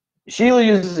researcher. Sheila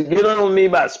used to get on me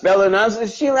about spelling. I said,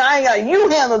 Sheila, I ain't got you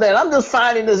handle that. I'm just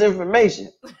finding this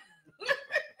information.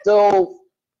 So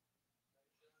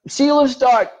Sheila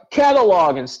started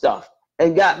cataloging stuff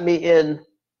and got me in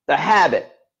the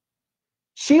habit.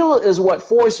 Sheila is what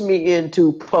forced me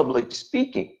into public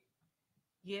speaking.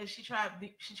 Yeah, she tried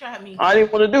me. I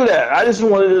didn't want to do that. I just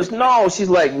wanted to know. She's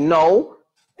like, no,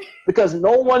 because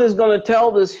no one is going to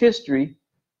tell this history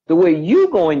the way you're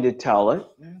going to tell it,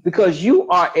 because you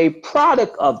are a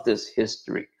product of this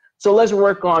history. So let's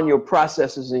work on your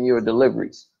processes and your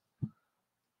deliveries.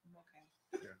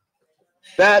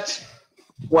 That's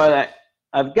what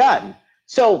I've gotten.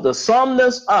 So to sum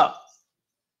this up,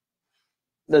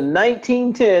 the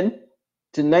 1910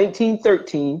 to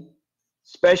 1913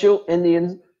 Special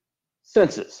Indian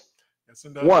Census. Yes,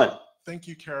 and, one. Thank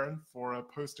you, Karen, for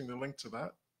posting the link to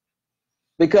that.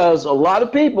 Because a lot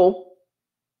of people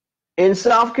in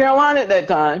South Carolina at that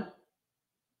time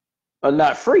are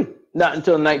not free, not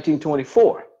until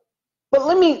 1924. But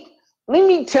let me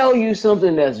tell you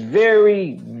something that's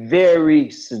very,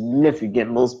 very significant.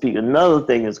 Most people, another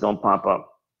thing is going to pop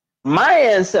up. My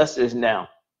ancestors now,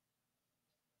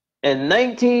 in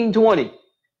 1920,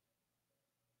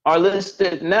 are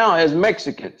listed now as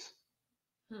Mexicans.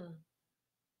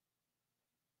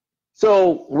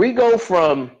 So we go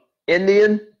from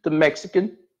Indian to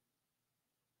Mexican,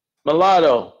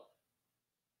 mulatto.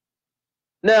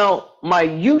 Now, my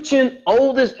Uchin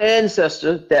oldest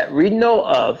ancestor that we know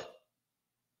of,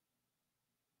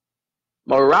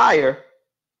 Mariah,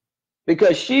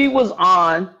 because she was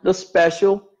on the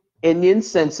Special Indian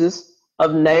Census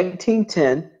of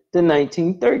 1910 to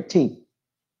 1913.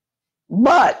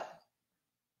 But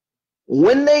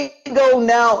when they go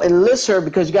now and list her,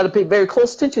 because you got to pay very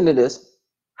close attention to this,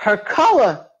 her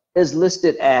color is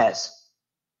listed as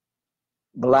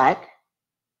black.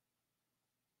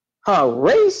 Her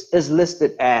race is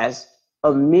listed as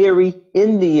Ameri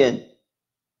Indian.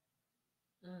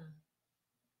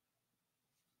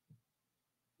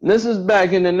 This is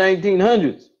back in the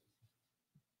 1900s.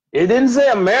 It didn't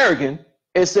say American,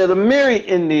 it said Ameri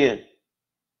Indian.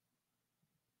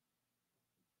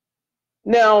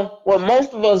 Now, what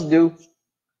most of us do,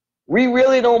 we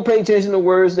really don't pay attention to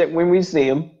words that when we see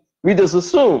them, we just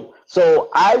assume.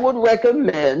 So I would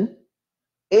recommend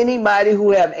anybody who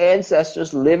have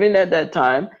ancestors living at that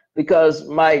time, because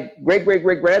my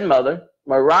great-great-great-grandmother,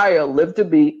 Mariah, lived to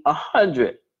be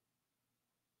 100.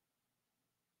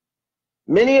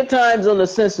 Many a times on the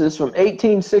census from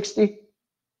 1860,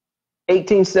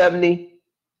 1870,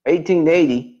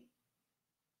 1880,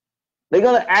 they're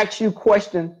going to ask you a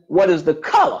question, what is the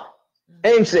color?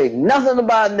 They ain't say nothing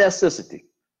about necessity.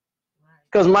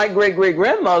 Because my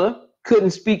great-great-grandmother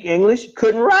couldn't speak English,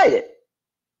 couldn't write it.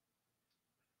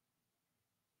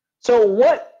 So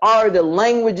what are the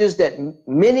languages that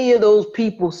many of those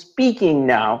people speaking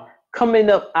now coming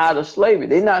up out of slavery?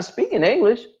 They're not speaking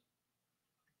English.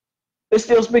 They're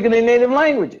still speaking their native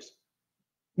languages.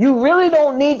 You really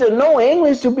don't need to know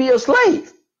English to be a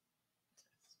slave.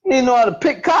 You know how to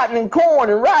pick cotton and corn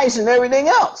and rice and everything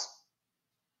else.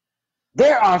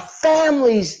 There are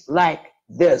families like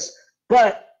this,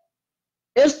 but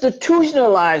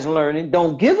institutionalized learning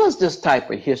don't give us this type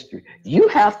of history. You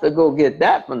have to go get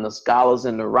that from the scholars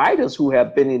and the writers who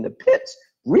have been in the pits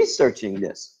researching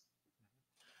this.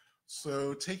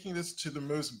 So taking this to the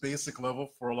most basic level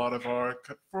for a lot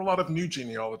of new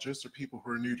genealogists or people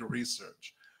who are new to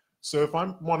research. So if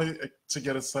I wanted to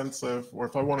get a sense of, or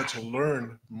if I wanted to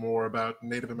learn more about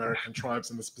Native American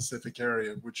tribes in a specific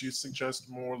area, would you suggest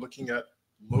more looking at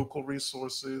local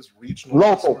resources, regional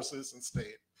resources, and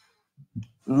state?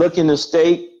 Look in the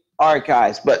state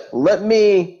archives, but let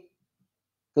me,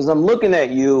 because I'm looking at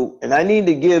you, and I need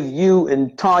to give you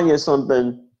and Donna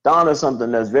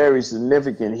something that's very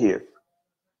significant here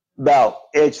about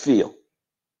Edgefield.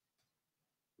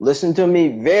 Listen to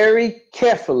me very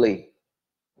carefully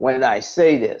when I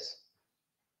say this.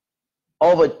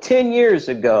 Over 10 years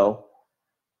ago,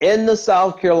 in the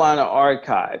South Carolina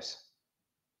archives,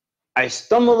 I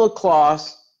stumbled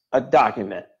across a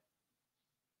document.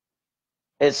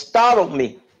 It startled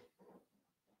me.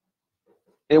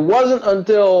 It wasn't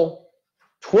until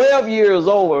 12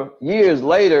 years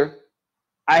later,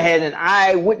 I had an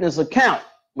eyewitness account.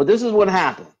 But this is what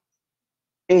happened.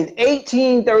 In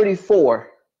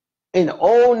 1834, in the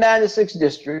old 96th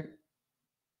district,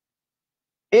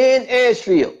 in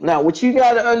Edgefield. Now, what you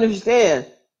got to understand,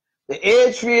 the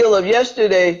Edgefield of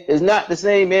yesterday is not the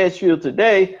same Edgefield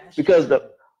today because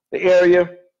the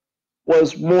area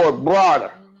was more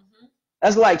broader.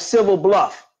 That's like Civil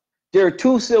Bluff. There are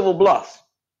two Civil Bluffs.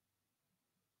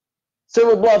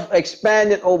 Civil Bluff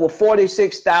expanded over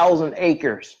 46,000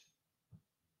 acres.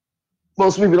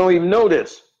 Most people don't even know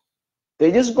this.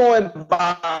 They're just going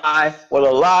by what a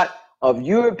lot of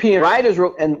European writers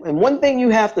wrote. And one thing you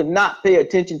have to not pay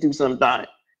attention to sometimes,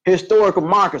 historical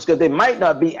markers, because they might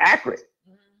not be accurate.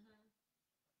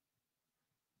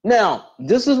 Now,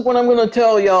 this is what I'm going to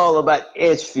tell y'all about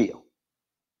Edgefield.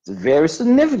 It's very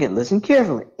significant. Listen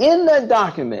carefully. In that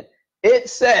document, it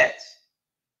says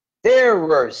there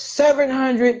were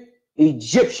 700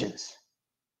 Egyptians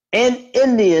and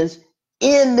Indians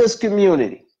in this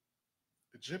community.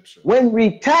 Egyptians. When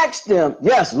we tax them,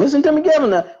 yes, listen to me carefully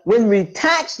now. When we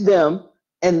tax them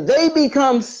and they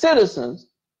become citizens,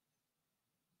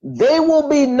 they will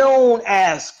be known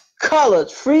as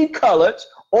coloreds, free coloreds,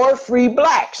 or free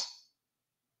blacks,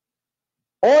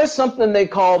 or something they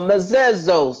call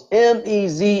mezizos,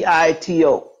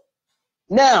 M-E-Z-I-T-O.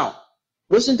 Now,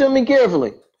 listen to me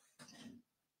carefully.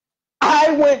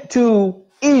 I went to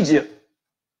Egypt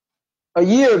a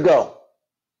year ago.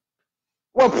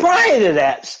 Well, prior to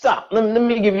that, stop. Let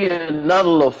me give you another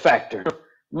little factor.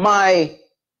 My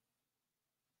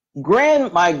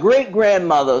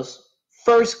great-grandmother's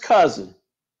first cousin,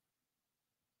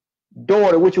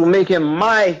 daughter, which will make him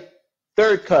my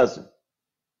third cousin,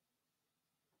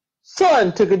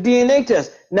 son took a DNA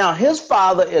test. Now, his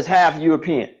father is half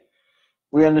European.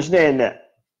 We understand that.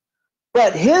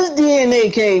 But his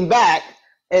DNA came back,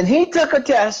 and he took a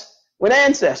test with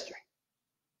Ancestry.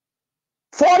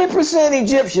 40%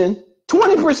 Egyptian,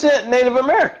 20% Native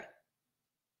American.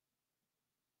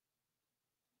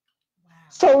 Wow.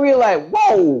 So we're like,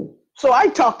 whoa. So I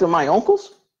talked to my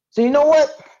uncles. So you know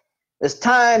what? It's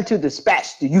time to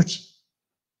dispatch the Yuchi.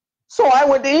 So I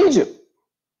went to Egypt.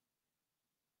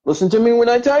 Listen to me when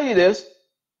I tell you this,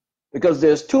 because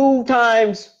there's 2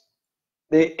 times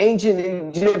the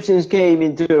ancient Egyptians came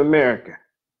into America.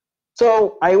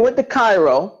 So I went to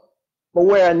Cairo, but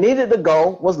where I needed to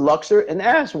go was Luxor and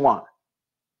Aswan.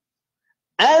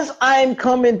 As I'm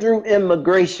coming through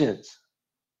immigrations,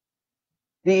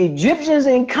 the Egyptians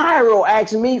in Cairo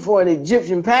asked me for an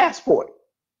Egyptian passport.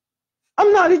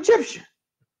 I'm not Egyptian.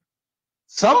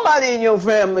 Somebody in your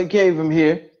family came from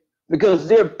here because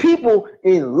there are people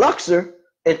in Luxor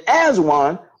and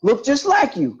Aswan look just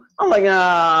like you. I'm like,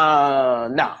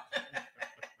 no.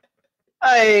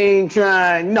 I ain't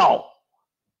trying, no.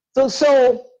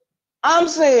 So I'm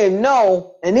saying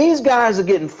no, and these guys are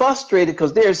getting frustrated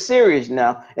because they're serious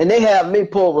now, and they have me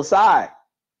pulled aside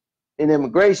in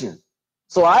immigration.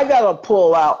 So I got to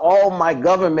pull out all my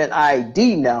government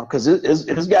ID now because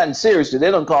it's gotten serious. They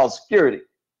don't call security.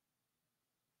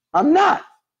 I'm not.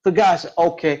 The guy said,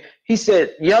 okay. He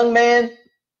said, young man,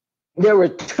 there were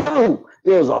two.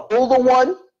 There was an older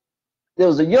one. There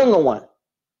was a younger one.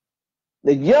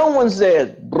 The young one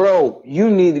said, bro, you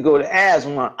need to go to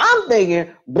Aswan. I'm thinking,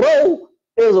 bro,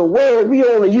 is a word we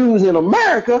only use in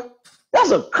America.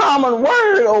 That's a common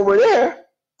word over there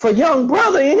for young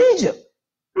brother in Egypt.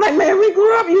 I'm like, man, we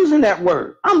grew up using that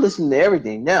word. I'm listening to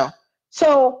everything now.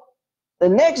 So the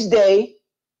next day,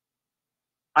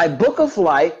 I book a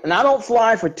flight, and I don't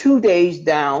fly for 2 days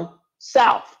down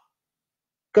south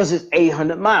because it's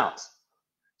 800 miles.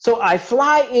 So I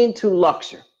fly into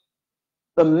Luxor.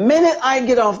 The minute I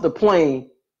get off the plane,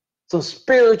 some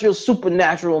spiritual,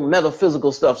 supernatural,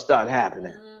 metaphysical stuff start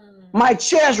happening. My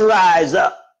chest rise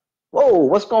up. Whoa,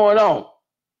 what's going on?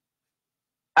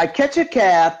 I catch a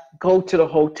cab, go to the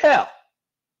hotel.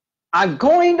 I'm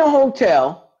going to the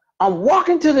hotel. I'm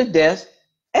walking to the desk.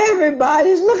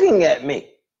 Everybody's looking at me.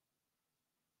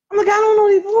 I'm like, I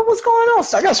don't know what's going on.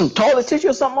 So I got some toilet tissue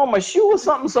or something on my shoe or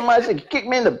something. Somebody said, kick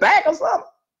me in the back or something.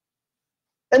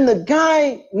 And the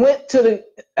guy went to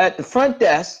at the front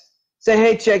desk, said,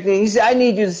 hey, check in. He said, I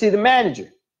need you to see the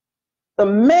manager. The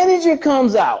manager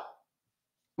comes out.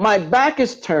 My back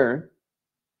is turned.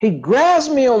 He grabs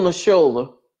me on the shoulder.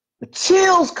 The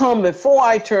chills come before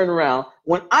I turn around.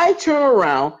 When I turn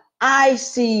around, I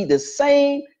see the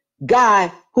same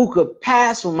guy who could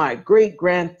pass for my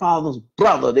great-grandfather's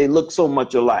brother. They look so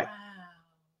much alike. Wow.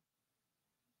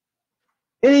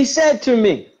 And he said to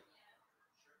me,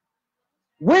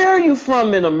 where are you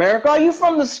from in America? Are you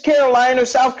from the Carolina,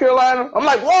 South Carolina? I'm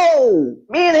like, whoa,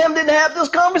 me and him didn't have this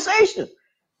conversation.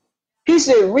 He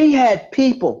said, we had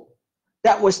people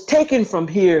that was taken from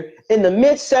here in the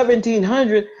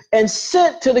mid-1700s and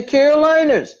sent to the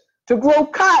Carolinas to grow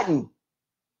cotton.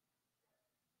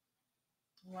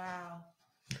 Wow.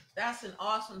 That's an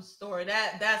awesome story.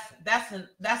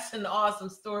 That's an awesome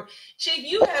story. Chief,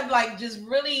 you have like just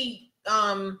really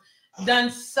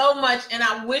done so much, and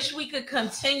I wish we could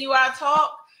continue our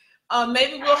talk.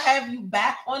 Maybe we'll have you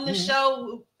back on the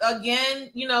show again.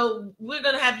 You know, we're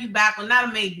gonna have you back on, not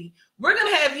a maybe. We're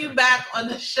gonna have you back on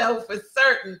the show for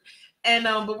certain. And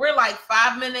but we're like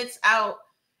 5 minutes out.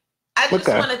 I just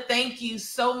want to thank you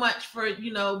so much for,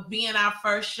 you know, being our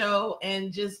first show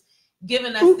and just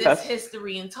giving us this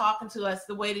history and talking to us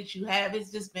the way that you have.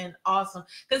 It's just been awesome.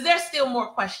 Because there's still more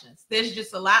questions. There's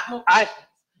just a lot more questions.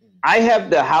 I have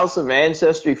the House of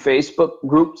Ancestry Facebook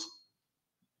groups.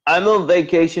 I'm on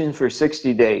vacation for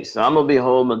 60 days. So I'm going to be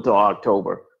home until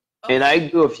October. Okay. And I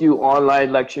do a few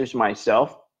online lectures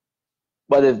myself.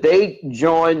 But if they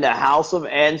join the House of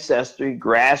Ancestry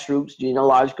Grassroots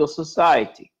Genealogical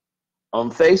Society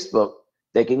on Facebook,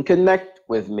 they can connect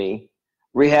with me.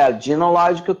 We have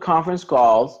genealogical conference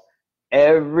calls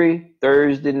every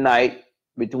Thursday night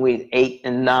between 8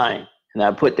 and 9. And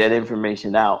I put that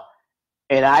information out.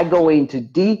 And I go into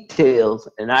details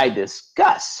and I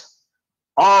discuss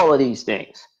all of these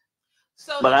things.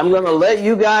 But I'm going to let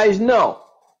you guys know,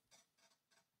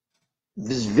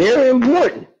 this is very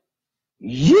important.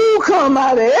 You come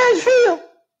out of Asheville,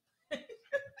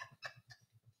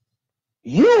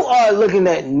 you are looking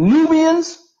at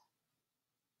Nubians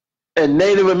and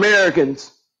Native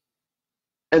Americans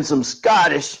and some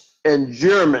Scottish and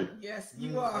German. Yes,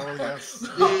 you are.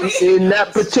 Oh, yes. In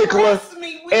that particular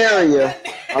area.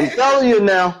 I'm telling you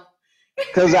now,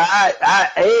 because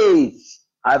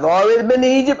I've already been to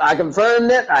Egypt. I confirmed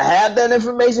that. I have that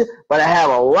information, but I have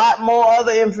a lot more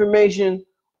other information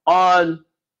on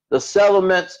the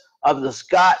settlements of the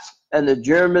Scots and the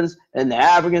Germans and the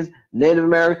Africans, Native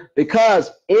Americans,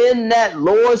 because in that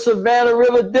lower Savannah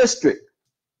River district,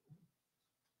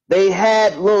 they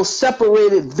had little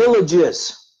separated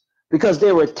villages because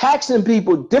they were taxing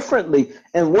people differently,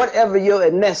 and whatever your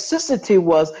ethnicity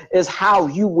was is how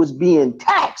you was being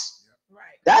taxed. Right.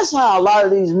 That's how a lot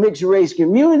of these mixed race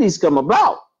communities come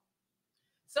about.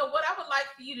 So what I would like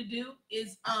for you to do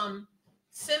is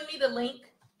send me the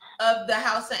link of the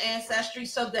House of Ancestry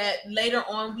so that later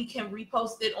on we can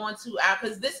repost it onto our,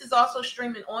 because this is also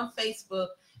streaming on Facebook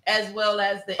as well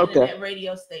as the internet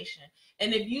radio station.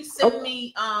 And if you send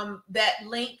me that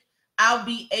link, I'll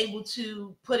be able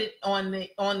to put it on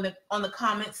the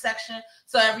comment section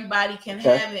so everybody can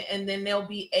have it, and then they'll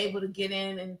be able to get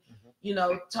in and you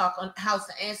know, talk on House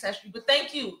of Ancestry. But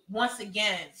thank you once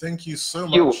again. Thank you so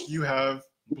much. You have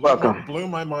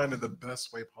blown my mind in the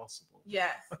best way possible.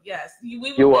 Yes, yes. We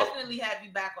will definitely have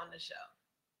you back on the show.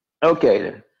 Okay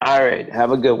then. All right.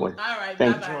 Have a good one. All right.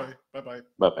 Thank bye-bye. Bye-bye.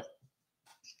 Bye-bye.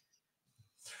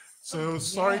 So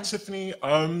sorry, Tiffany.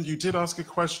 You did ask a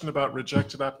question about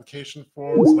rejected application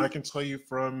forms, and I can tell you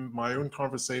from my own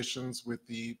conversations with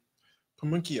the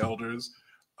Pamunkey elders,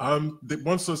 that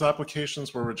once those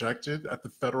applications were rejected at the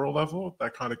federal level,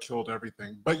 that kind of killed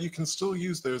everything. But you can still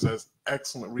use those as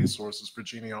excellent resources for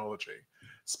genealogy,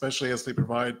 especially as they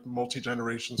provide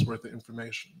multi-generations worth of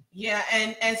information. Yeah,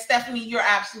 and Stephanie, you're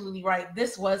absolutely right.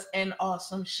 This was an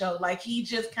awesome show. Like, he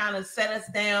just kind of set us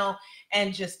down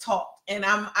and just talked. And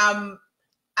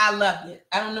I loved it.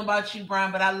 I don't know about you,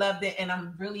 Brian, but I loved it, and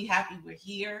I'm really happy we're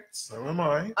here. So am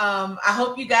I. I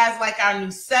hope you guys like our new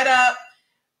setup.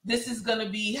 This is going to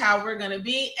be how we're going to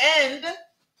be. And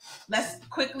let's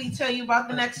quickly tell you about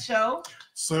the next show.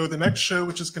 So the next show,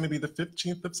 which is going to be the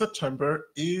 15th of September,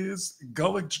 is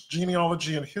Gullah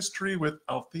Genealogy and History with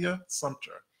Althea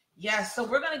Sumter. Yeah, so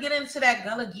we're going to get into that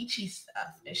Gullah Geechee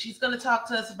stuff, and she's going to talk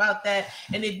to us about that.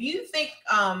 And if you think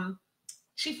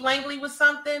Chief Langley was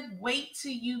something, wait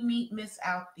till you meet Miss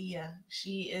Althea.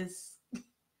 She is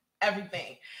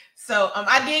everything. So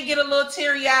I did get a little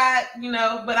teary-eyed,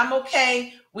 but I'm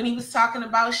okay when he was talking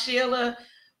about Sheila.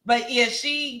 But yeah,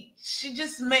 she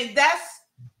just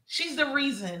she's the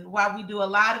reason why we do a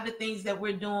lot of the things that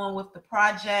we're doing with the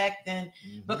project, and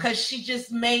because she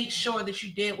just made sure that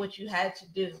you did what you had to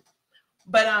do.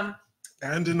 But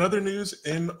and in other news,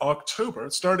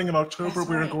 starting in October,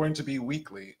 we're going to be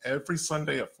weekly, every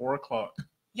Sunday at 4:00.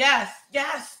 Yes.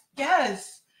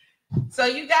 So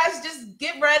you guys just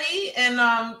get ready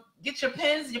and get your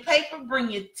pens, your paper,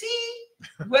 bring your tea,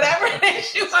 whatever it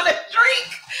is you want to drink,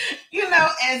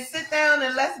 and sit down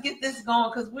and let's get this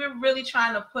going, because we're really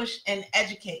trying to push and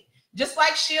educate. Just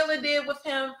like Sheila did with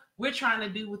him, we're trying to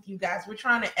do with you guys. We're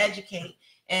trying to educate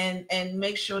and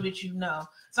make sure that you know.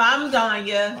 So I'm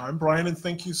Danya. I'm Brian, and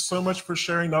thank you so much for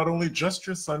sharing not only just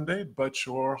your Sunday, but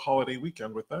your holiday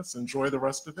weekend with us. Enjoy the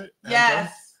rest of it. And,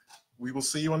 yes. We will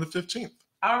see you on the 15th.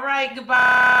 All right,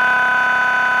 goodbye.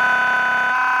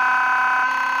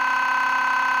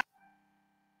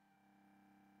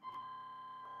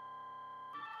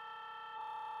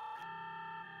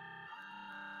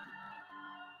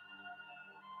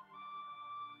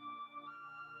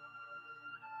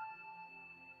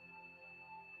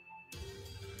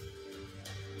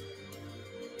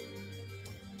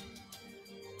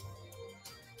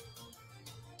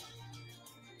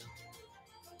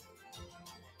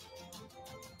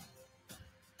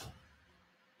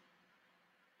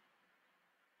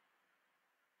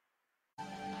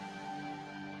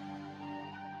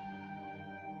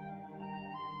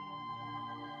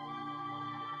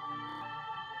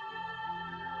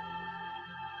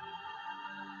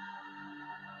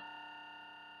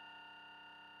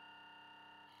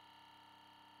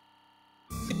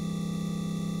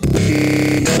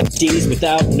 D's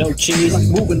without no cheese. Like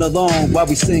moving along while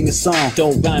we sing a song.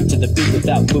 Don't rhyme to the beat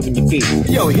without moving your feet.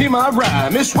 Yo, hear my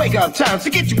rhyme. It's wake up time,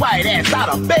 so get your white ass out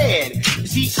of bed.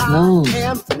 See, I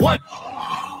am what?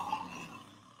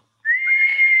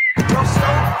 You're so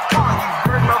far, you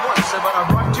heard my voice, but I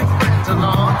brought two friends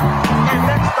along. And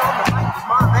next on the mic is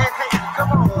my man. Hey, come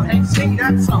on and sing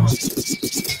that song.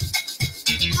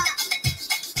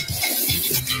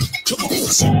 Come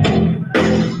on.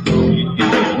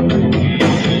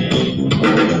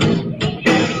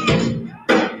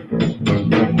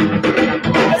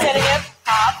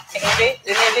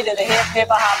 To the hip, hip,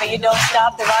 hop, and you don't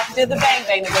stop. The rock to the bang,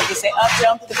 bang, the boogie. Say up,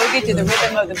 jump, the boogie to the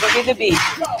rhythm of the boogie, the beat.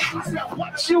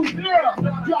 What you feel?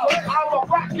 Yo, I'm a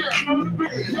rocket.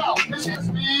 Yo, this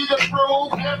is me, the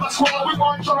proof, and that's why we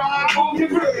want to try.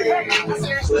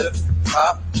 Clip,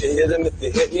 pop, you hit them if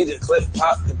you hit me. The clip,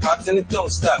 pop, the pop, then it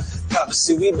don't stop. Pop,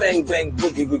 see, we bang, bang,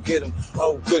 boogie, we get them.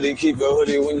 Oh, goody, keep your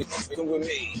hoodie when you fucking with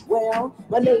me. Well,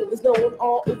 my name is known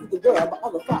all over the world by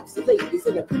all the foxy ladies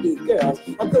and the pretty girls.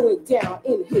 I'm going down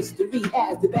in history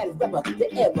as the baddest rapper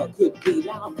that ever could be.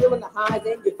 Now I'm feeling the highs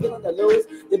and you're feeling the lows.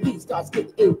 The beat starts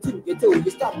getting into your toes.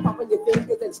 You start popping your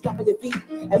fingers and stomping your feet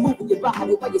and moving your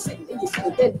body while you're sitting and you're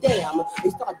sitting. Then damn,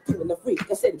 you start doing the freak.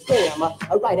 I said damn,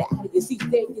 I ride it out of your seat.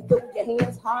 Then you throw your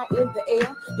hands high in the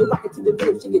air. You rock it to the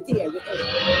rhythm, shake it there.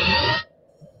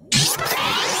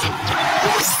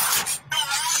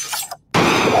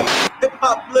 Hip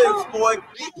hop lives, boy.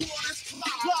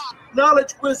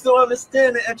 Knowledge, wisdom,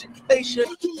 understanding, education,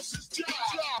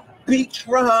 beats,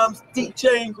 rhymes,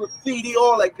 DJing, graffiti,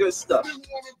 all that good stuff.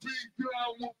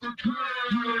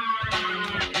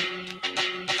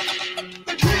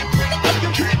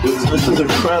 This is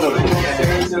incredible.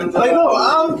 Like, no,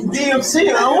 I'm DMC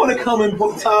and I want to come and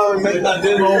book time and make my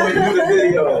demo and do the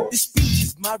video. This speech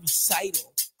is my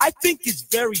recital. I think it's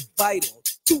very vital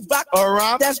to rock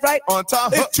around. That's right. On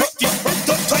top. Here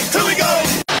we go.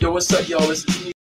 Yo, what's up, y'all? This is me.